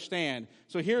would understand.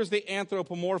 So here's the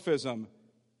anthropomorphism.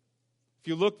 If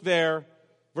you look there,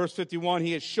 verse 51,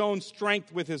 he has shown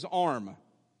strength with his arm.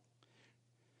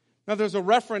 Now, there's a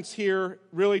reference here,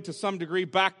 really, to some degree,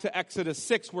 back to Exodus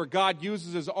 6, where God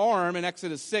uses his arm in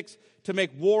Exodus 6 to make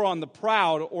war on the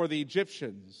proud or the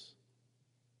Egyptians.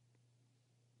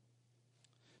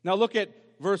 Now, look at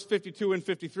verse 52 and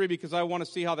 53, because I want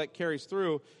to see how that carries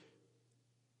through.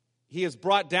 He has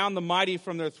brought down the mighty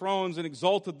from their thrones and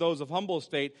exalted those of humble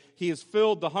estate. He has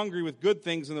filled the hungry with good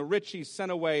things, and the rich he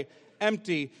sent away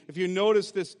empty. If you notice,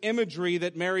 this imagery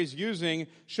that Mary's using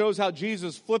shows how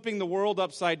Jesus flipping the world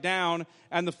upside down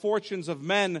and the fortunes of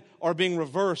men are being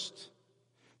reversed.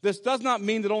 This does not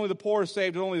mean that only the poor are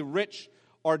saved and only the rich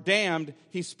are damned.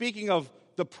 He's speaking of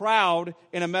the proud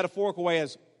in a metaphorical way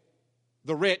as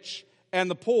the rich and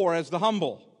the poor as the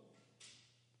humble.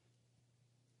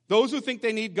 Those who think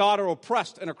they need God are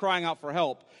oppressed and are crying out for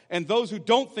help. And those who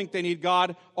don't think they need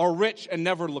God are rich and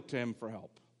never look to him for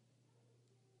help.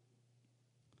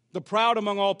 The proud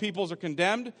among all peoples are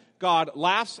condemned. God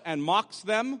laughs and mocks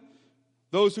them.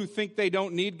 Those who think they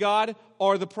don't need God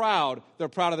are the proud. They're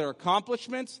proud of their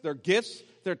accomplishments, their gifts,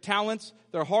 their talents,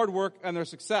 their hard work, and their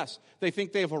success. They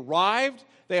think they've arrived.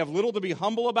 They have little to be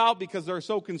humble about because they're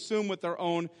so consumed with their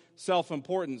own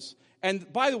self-importance. And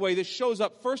by the way, this shows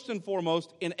up first and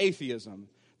foremost in atheism.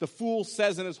 The fool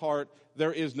says in his heart,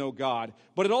 there is no God.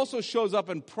 But it also shows up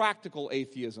in practical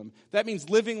atheism. That means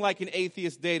living like an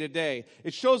atheist day to day.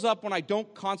 It shows up when I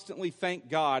don't constantly thank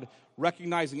God,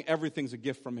 recognizing everything's a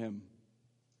gift from him.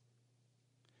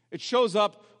 It shows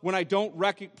up when I don't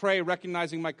pray,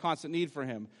 recognizing my constant need for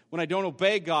him. When I don't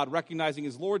obey God, recognizing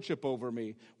his lordship over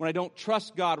me. When I don't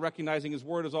trust God, recognizing his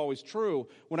word is always true.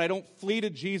 When I don't flee to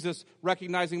Jesus,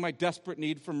 recognizing my desperate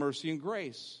need for mercy and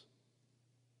grace.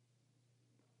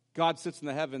 God sits in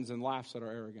the heavens and laughs at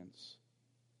our arrogance.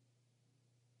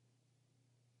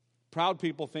 Proud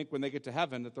people think when they get to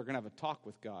heaven that they're going to have a talk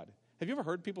with God. Have you ever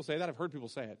heard people say that? I've heard people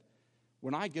say it.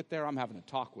 When I get there, I'm having a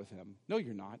talk with him. No,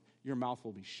 you're not. Your mouth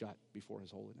will be shut before his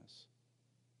holiness.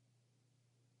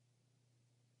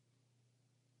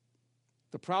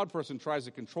 The proud person tries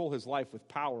to control his life with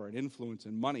power and influence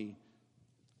and money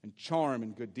and charm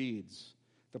and good deeds.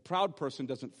 The proud person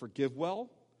doesn't forgive well,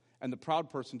 and the proud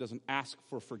person doesn't ask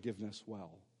for forgiveness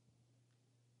well.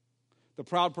 The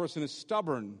proud person is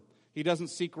stubborn. He doesn't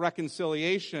seek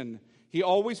reconciliation. He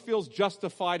always feels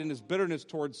justified in his bitterness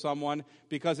towards someone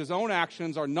because his own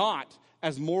actions are not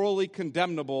as morally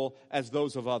condemnable as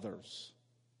those of others.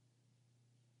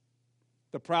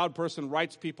 The proud person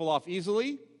writes people off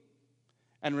easily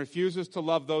and refuses to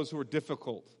love those who are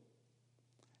difficult,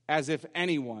 as if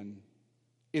anyone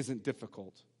isn't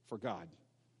difficult for God.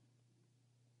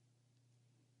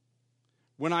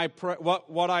 When I pray,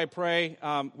 what I pray,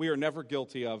 we are never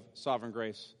guilty of, Sovereign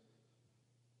Grace,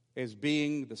 is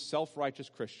being the self-righteous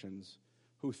Christians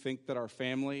who think that our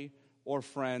family or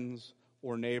friends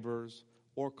or neighbors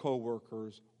or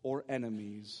co-workers or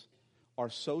enemies are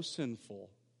so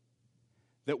sinful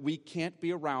that we can't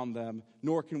be around them,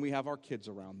 nor can we have our kids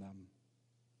around them.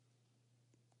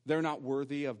 They're not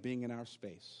worthy of being in our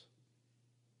space.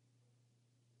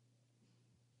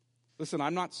 Listen,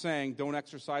 I'm not saying don't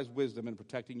exercise wisdom in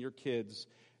protecting your kids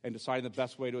and deciding the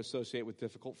best way to associate with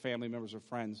difficult family members or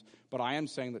friends. But I am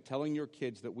saying that telling your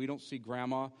kids that we don't see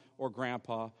grandma or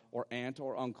grandpa or aunt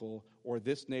or uncle or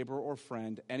this neighbor or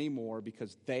friend anymore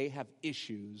because they have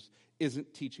issues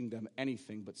isn't teaching them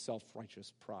anything but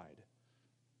self-righteous pride.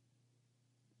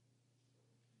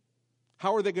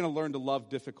 How are they going to learn to love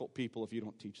difficult people if you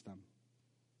don't teach them?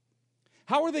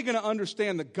 How are they going to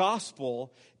understand the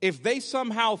gospel if they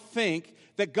somehow think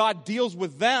that God deals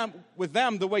with them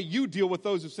the way you deal with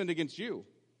those who sinned against you?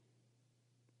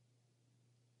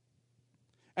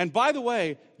 And by the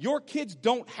way, your kids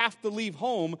don't have to leave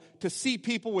home to see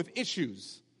people with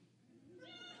issues.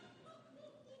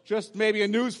 Just maybe a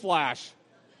news flash.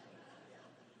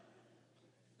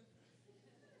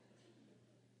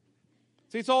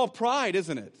 See, it's all pride,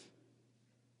 isn't it?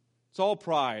 It's all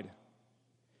pride.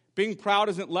 Being proud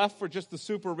isn't left for just the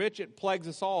super rich, it plagues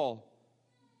us all.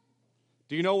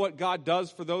 Do you know what God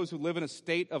does for those who live in a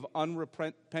state of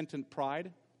unrepentant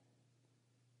pride?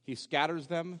 He scatters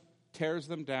them, tears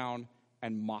them down,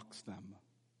 and mocks them.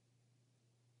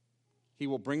 He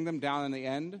will bring them down in the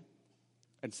end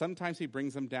And sometimes he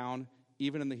brings them down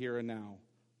even in the here and now.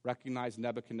 Recognize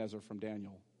Nebuchadnezzar from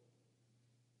Daniel.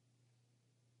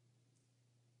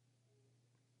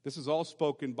 This is all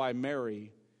spoken by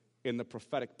Mary in the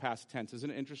prophetic past tense. Isn't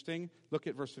it interesting? Look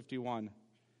at verse 51.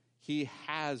 He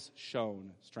has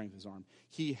shown strength in his arm.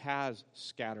 He has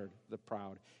scattered the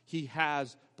proud. He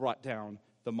has brought down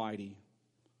the mighty.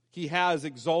 He has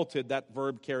exalted, that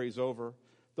verb carries over.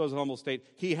 Those in humble state.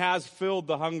 He has filled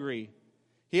the hungry.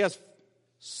 He has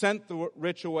sent the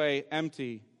rich away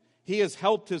empty. He has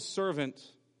helped his servant.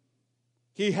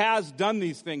 He has done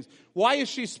these things. Why is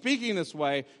she speaking this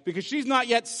way? Because she's not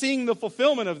yet seeing the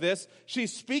fulfillment of this.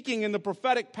 She's speaking in the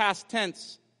prophetic past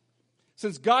tense.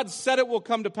 Since God said it will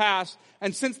come to pass,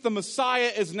 and since the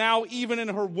Messiah is now even in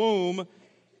her womb,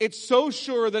 it's so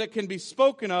sure that it can be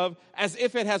spoken of as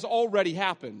if it has already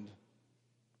happened.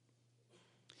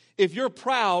 If you're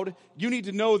proud, you need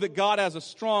to know that God has a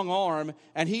strong arm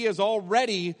and he has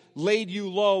already laid you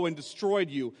low and destroyed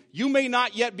you. You may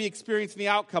not yet be experiencing the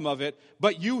outcome of it,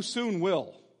 but you soon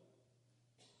will.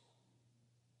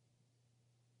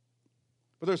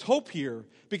 But there's hope here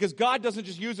because God doesn't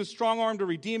just use a strong arm to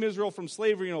redeem Israel from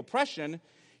slavery and oppression.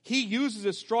 He uses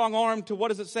a strong arm to, what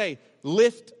does it say?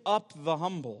 Lift up the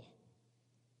humble.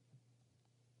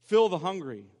 Fill the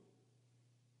hungry.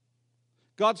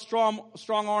 God's strong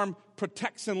arm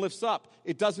protects and lifts up.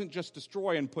 It doesn't just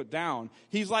destroy and put down.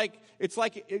 It's like,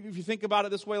 if you think about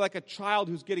it this way, like a child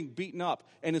who's getting beaten up,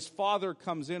 and his father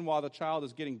comes in while the child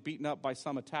is getting beaten up by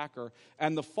some attacker,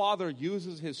 and the father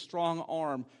uses his strong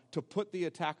arm to put the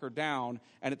attacker down,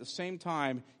 and at the same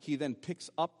time, he then picks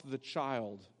up the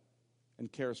child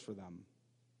and cares for them.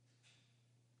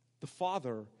 The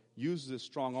father uses his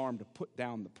strong arm to put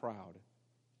down the proud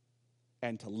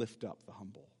and to lift up the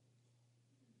humble.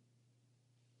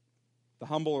 The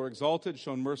humble are exalted,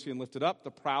 shown mercy and lifted up. The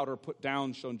proud are put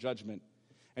down, shown judgment.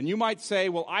 And you might say,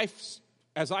 well,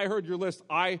 as I heard your list,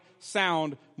 I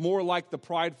sound more like the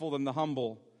prideful than the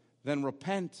humble. Then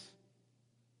repent.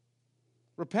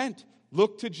 Repent.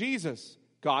 Look to Jesus.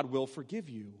 God will forgive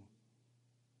you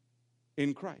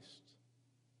in Christ.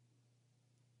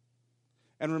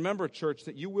 And remember, church,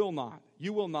 that you will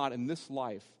not in this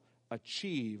life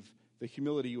achieve the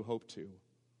humility you hope to.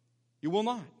 You will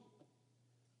not.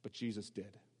 But Jesus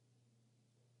did.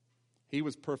 He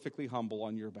was perfectly humble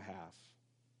on your behalf.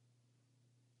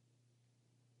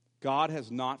 God has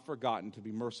not forgotten to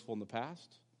be merciful in the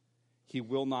past. He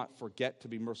will not forget to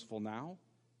be merciful now,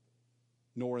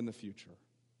 nor in the future.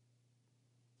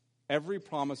 Every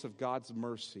promise of God's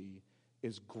mercy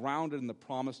is grounded in the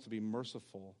promise to be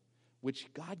merciful, which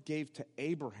God gave to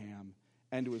Abraham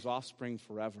and to his offspring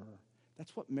forever.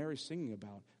 That's what Mary's singing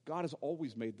about. God has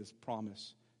always made this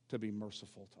promise to be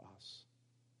merciful to us.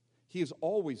 He has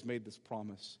always made this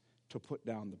promise to put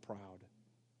down the proud.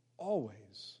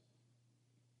 Always.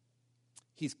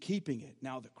 He's keeping it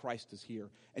now that Christ is here.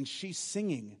 And she's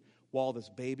singing while this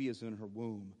baby is in her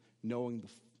womb, knowing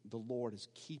the Lord is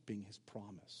keeping his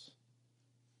promise.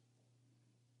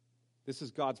 This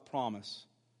is God's promise.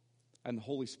 And the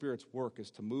Holy Spirit's work is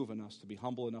to move in us, to be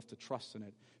humble enough to trust in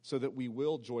it, so that we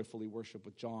will joyfully worship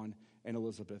with John and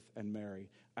Elizabeth and Mary.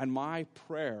 And my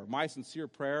prayer, my sincere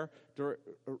prayer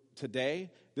today,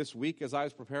 this week as I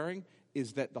was preparing,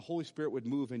 is that the Holy Spirit would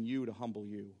move in you to humble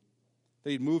you.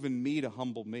 That he'd move in me to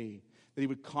humble me. That he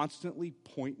would constantly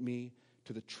point me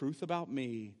to the truth about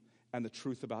me and the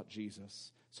truth about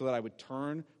Jesus, so that I would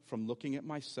turn from looking at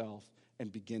myself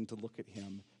and begin to look at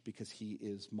him, because he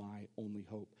is my only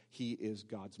hope. He is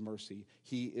God's mercy.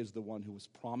 He is the one who was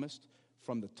promised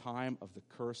from the time of the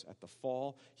curse at the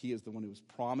fall. He is the one who was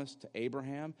promised to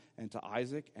Abraham and to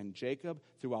Isaac and Jacob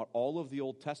throughout all of the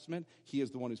Old Testament. He is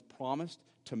the one who's promised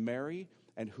to Mary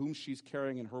and whom she's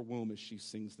carrying in her womb as she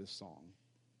sings this song.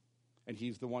 And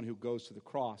he's the one who goes to the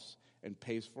cross and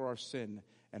pays for our sin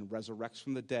and resurrects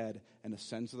from the dead and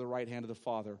ascends to the right hand of the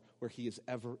Father, where he is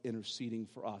ever interceding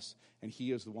for us. And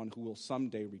he is the one who will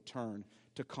someday return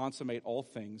to consummate all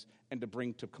things and to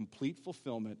bring to complete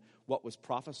fulfillment what was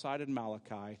prophesied in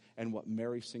Malachi and what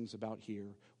Mary sings about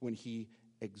here, when he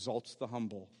exalts the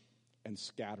humble and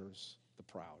scatters the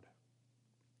proud.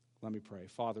 Let me pray.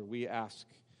 Father, we ask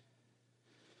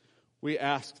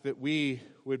that we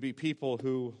would be people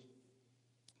who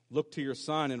look to your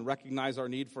Son and recognize our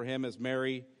need for him as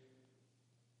Mary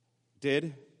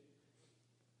did,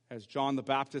 as John the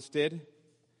Baptist did,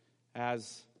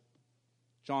 as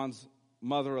John's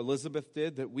mother Elizabeth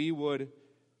did, that we would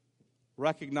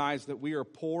recognize that we are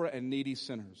poor and needy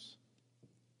sinners,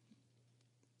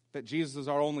 that Jesus is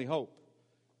our only hope,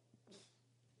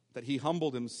 that he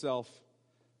humbled himself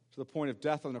to the point of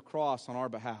death on the cross on our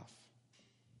behalf.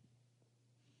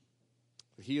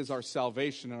 that he is our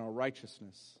salvation and our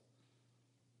righteousness.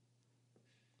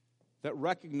 That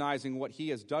recognizing what he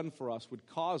has done for us would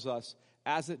cause us,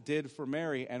 as it did for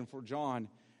Mary and for John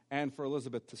and for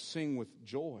Elizabeth, to sing with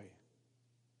joy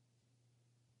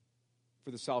for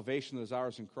the salvation that is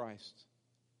ours in Christ.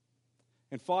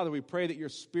 And Father, we pray that your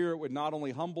Spirit would not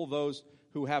only humble those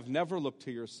who have never looked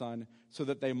to your Son so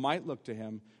that they might look to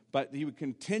him, but he would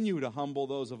continue to humble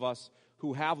those of us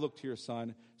who have looked to your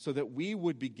Son so that we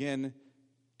would begin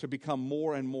to become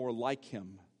more and more like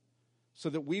him,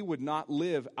 so that we would not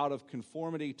live out of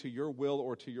conformity to your will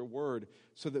or to your word,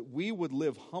 so that we would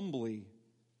live humbly,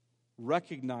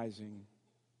 recognizing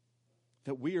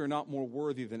that we are not more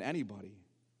worthy than anybody,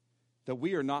 that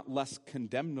we are not less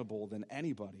condemnable than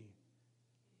anybody,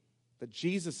 that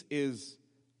Jesus is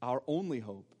our only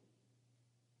hope,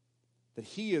 that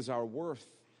he is our worth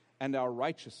and our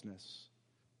righteousness,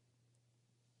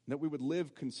 and that we would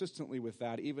live consistently with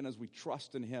that even as we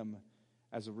trust in him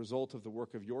as a result of the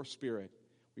work of your Spirit.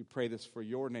 We pray this for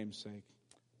your name's sake.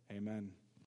 Amen.